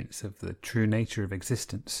experience of the true nature of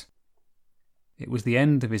existence. It was the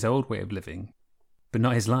end of his old way of living, but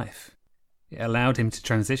not his life. It allowed him to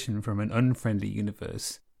transition from an unfriendly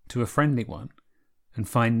universe to a friendly one, and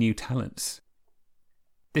find new talents.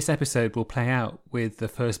 This episode will play out with the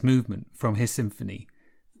first movement from his symphony,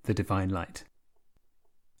 The Divine Light.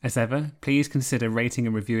 As ever, please consider rating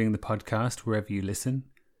and reviewing the podcast wherever you listen,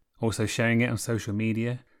 also sharing it on social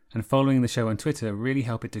media, and following the show on Twitter really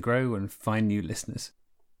help it to grow and find new listeners.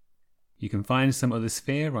 You can find Some Other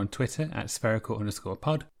Sphere on Twitter at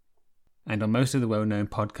spherical_pod, and on most of the well-known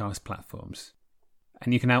podcast platforms.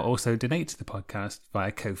 And you can now also donate to the podcast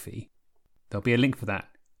via Ko-fi. There'll be a link for that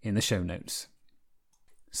in the show notes.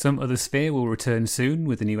 Some Other Sphere will return soon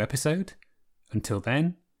with a new episode. Until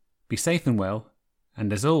then, be safe and well,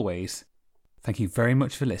 and as always, thank you very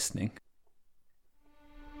much for listening.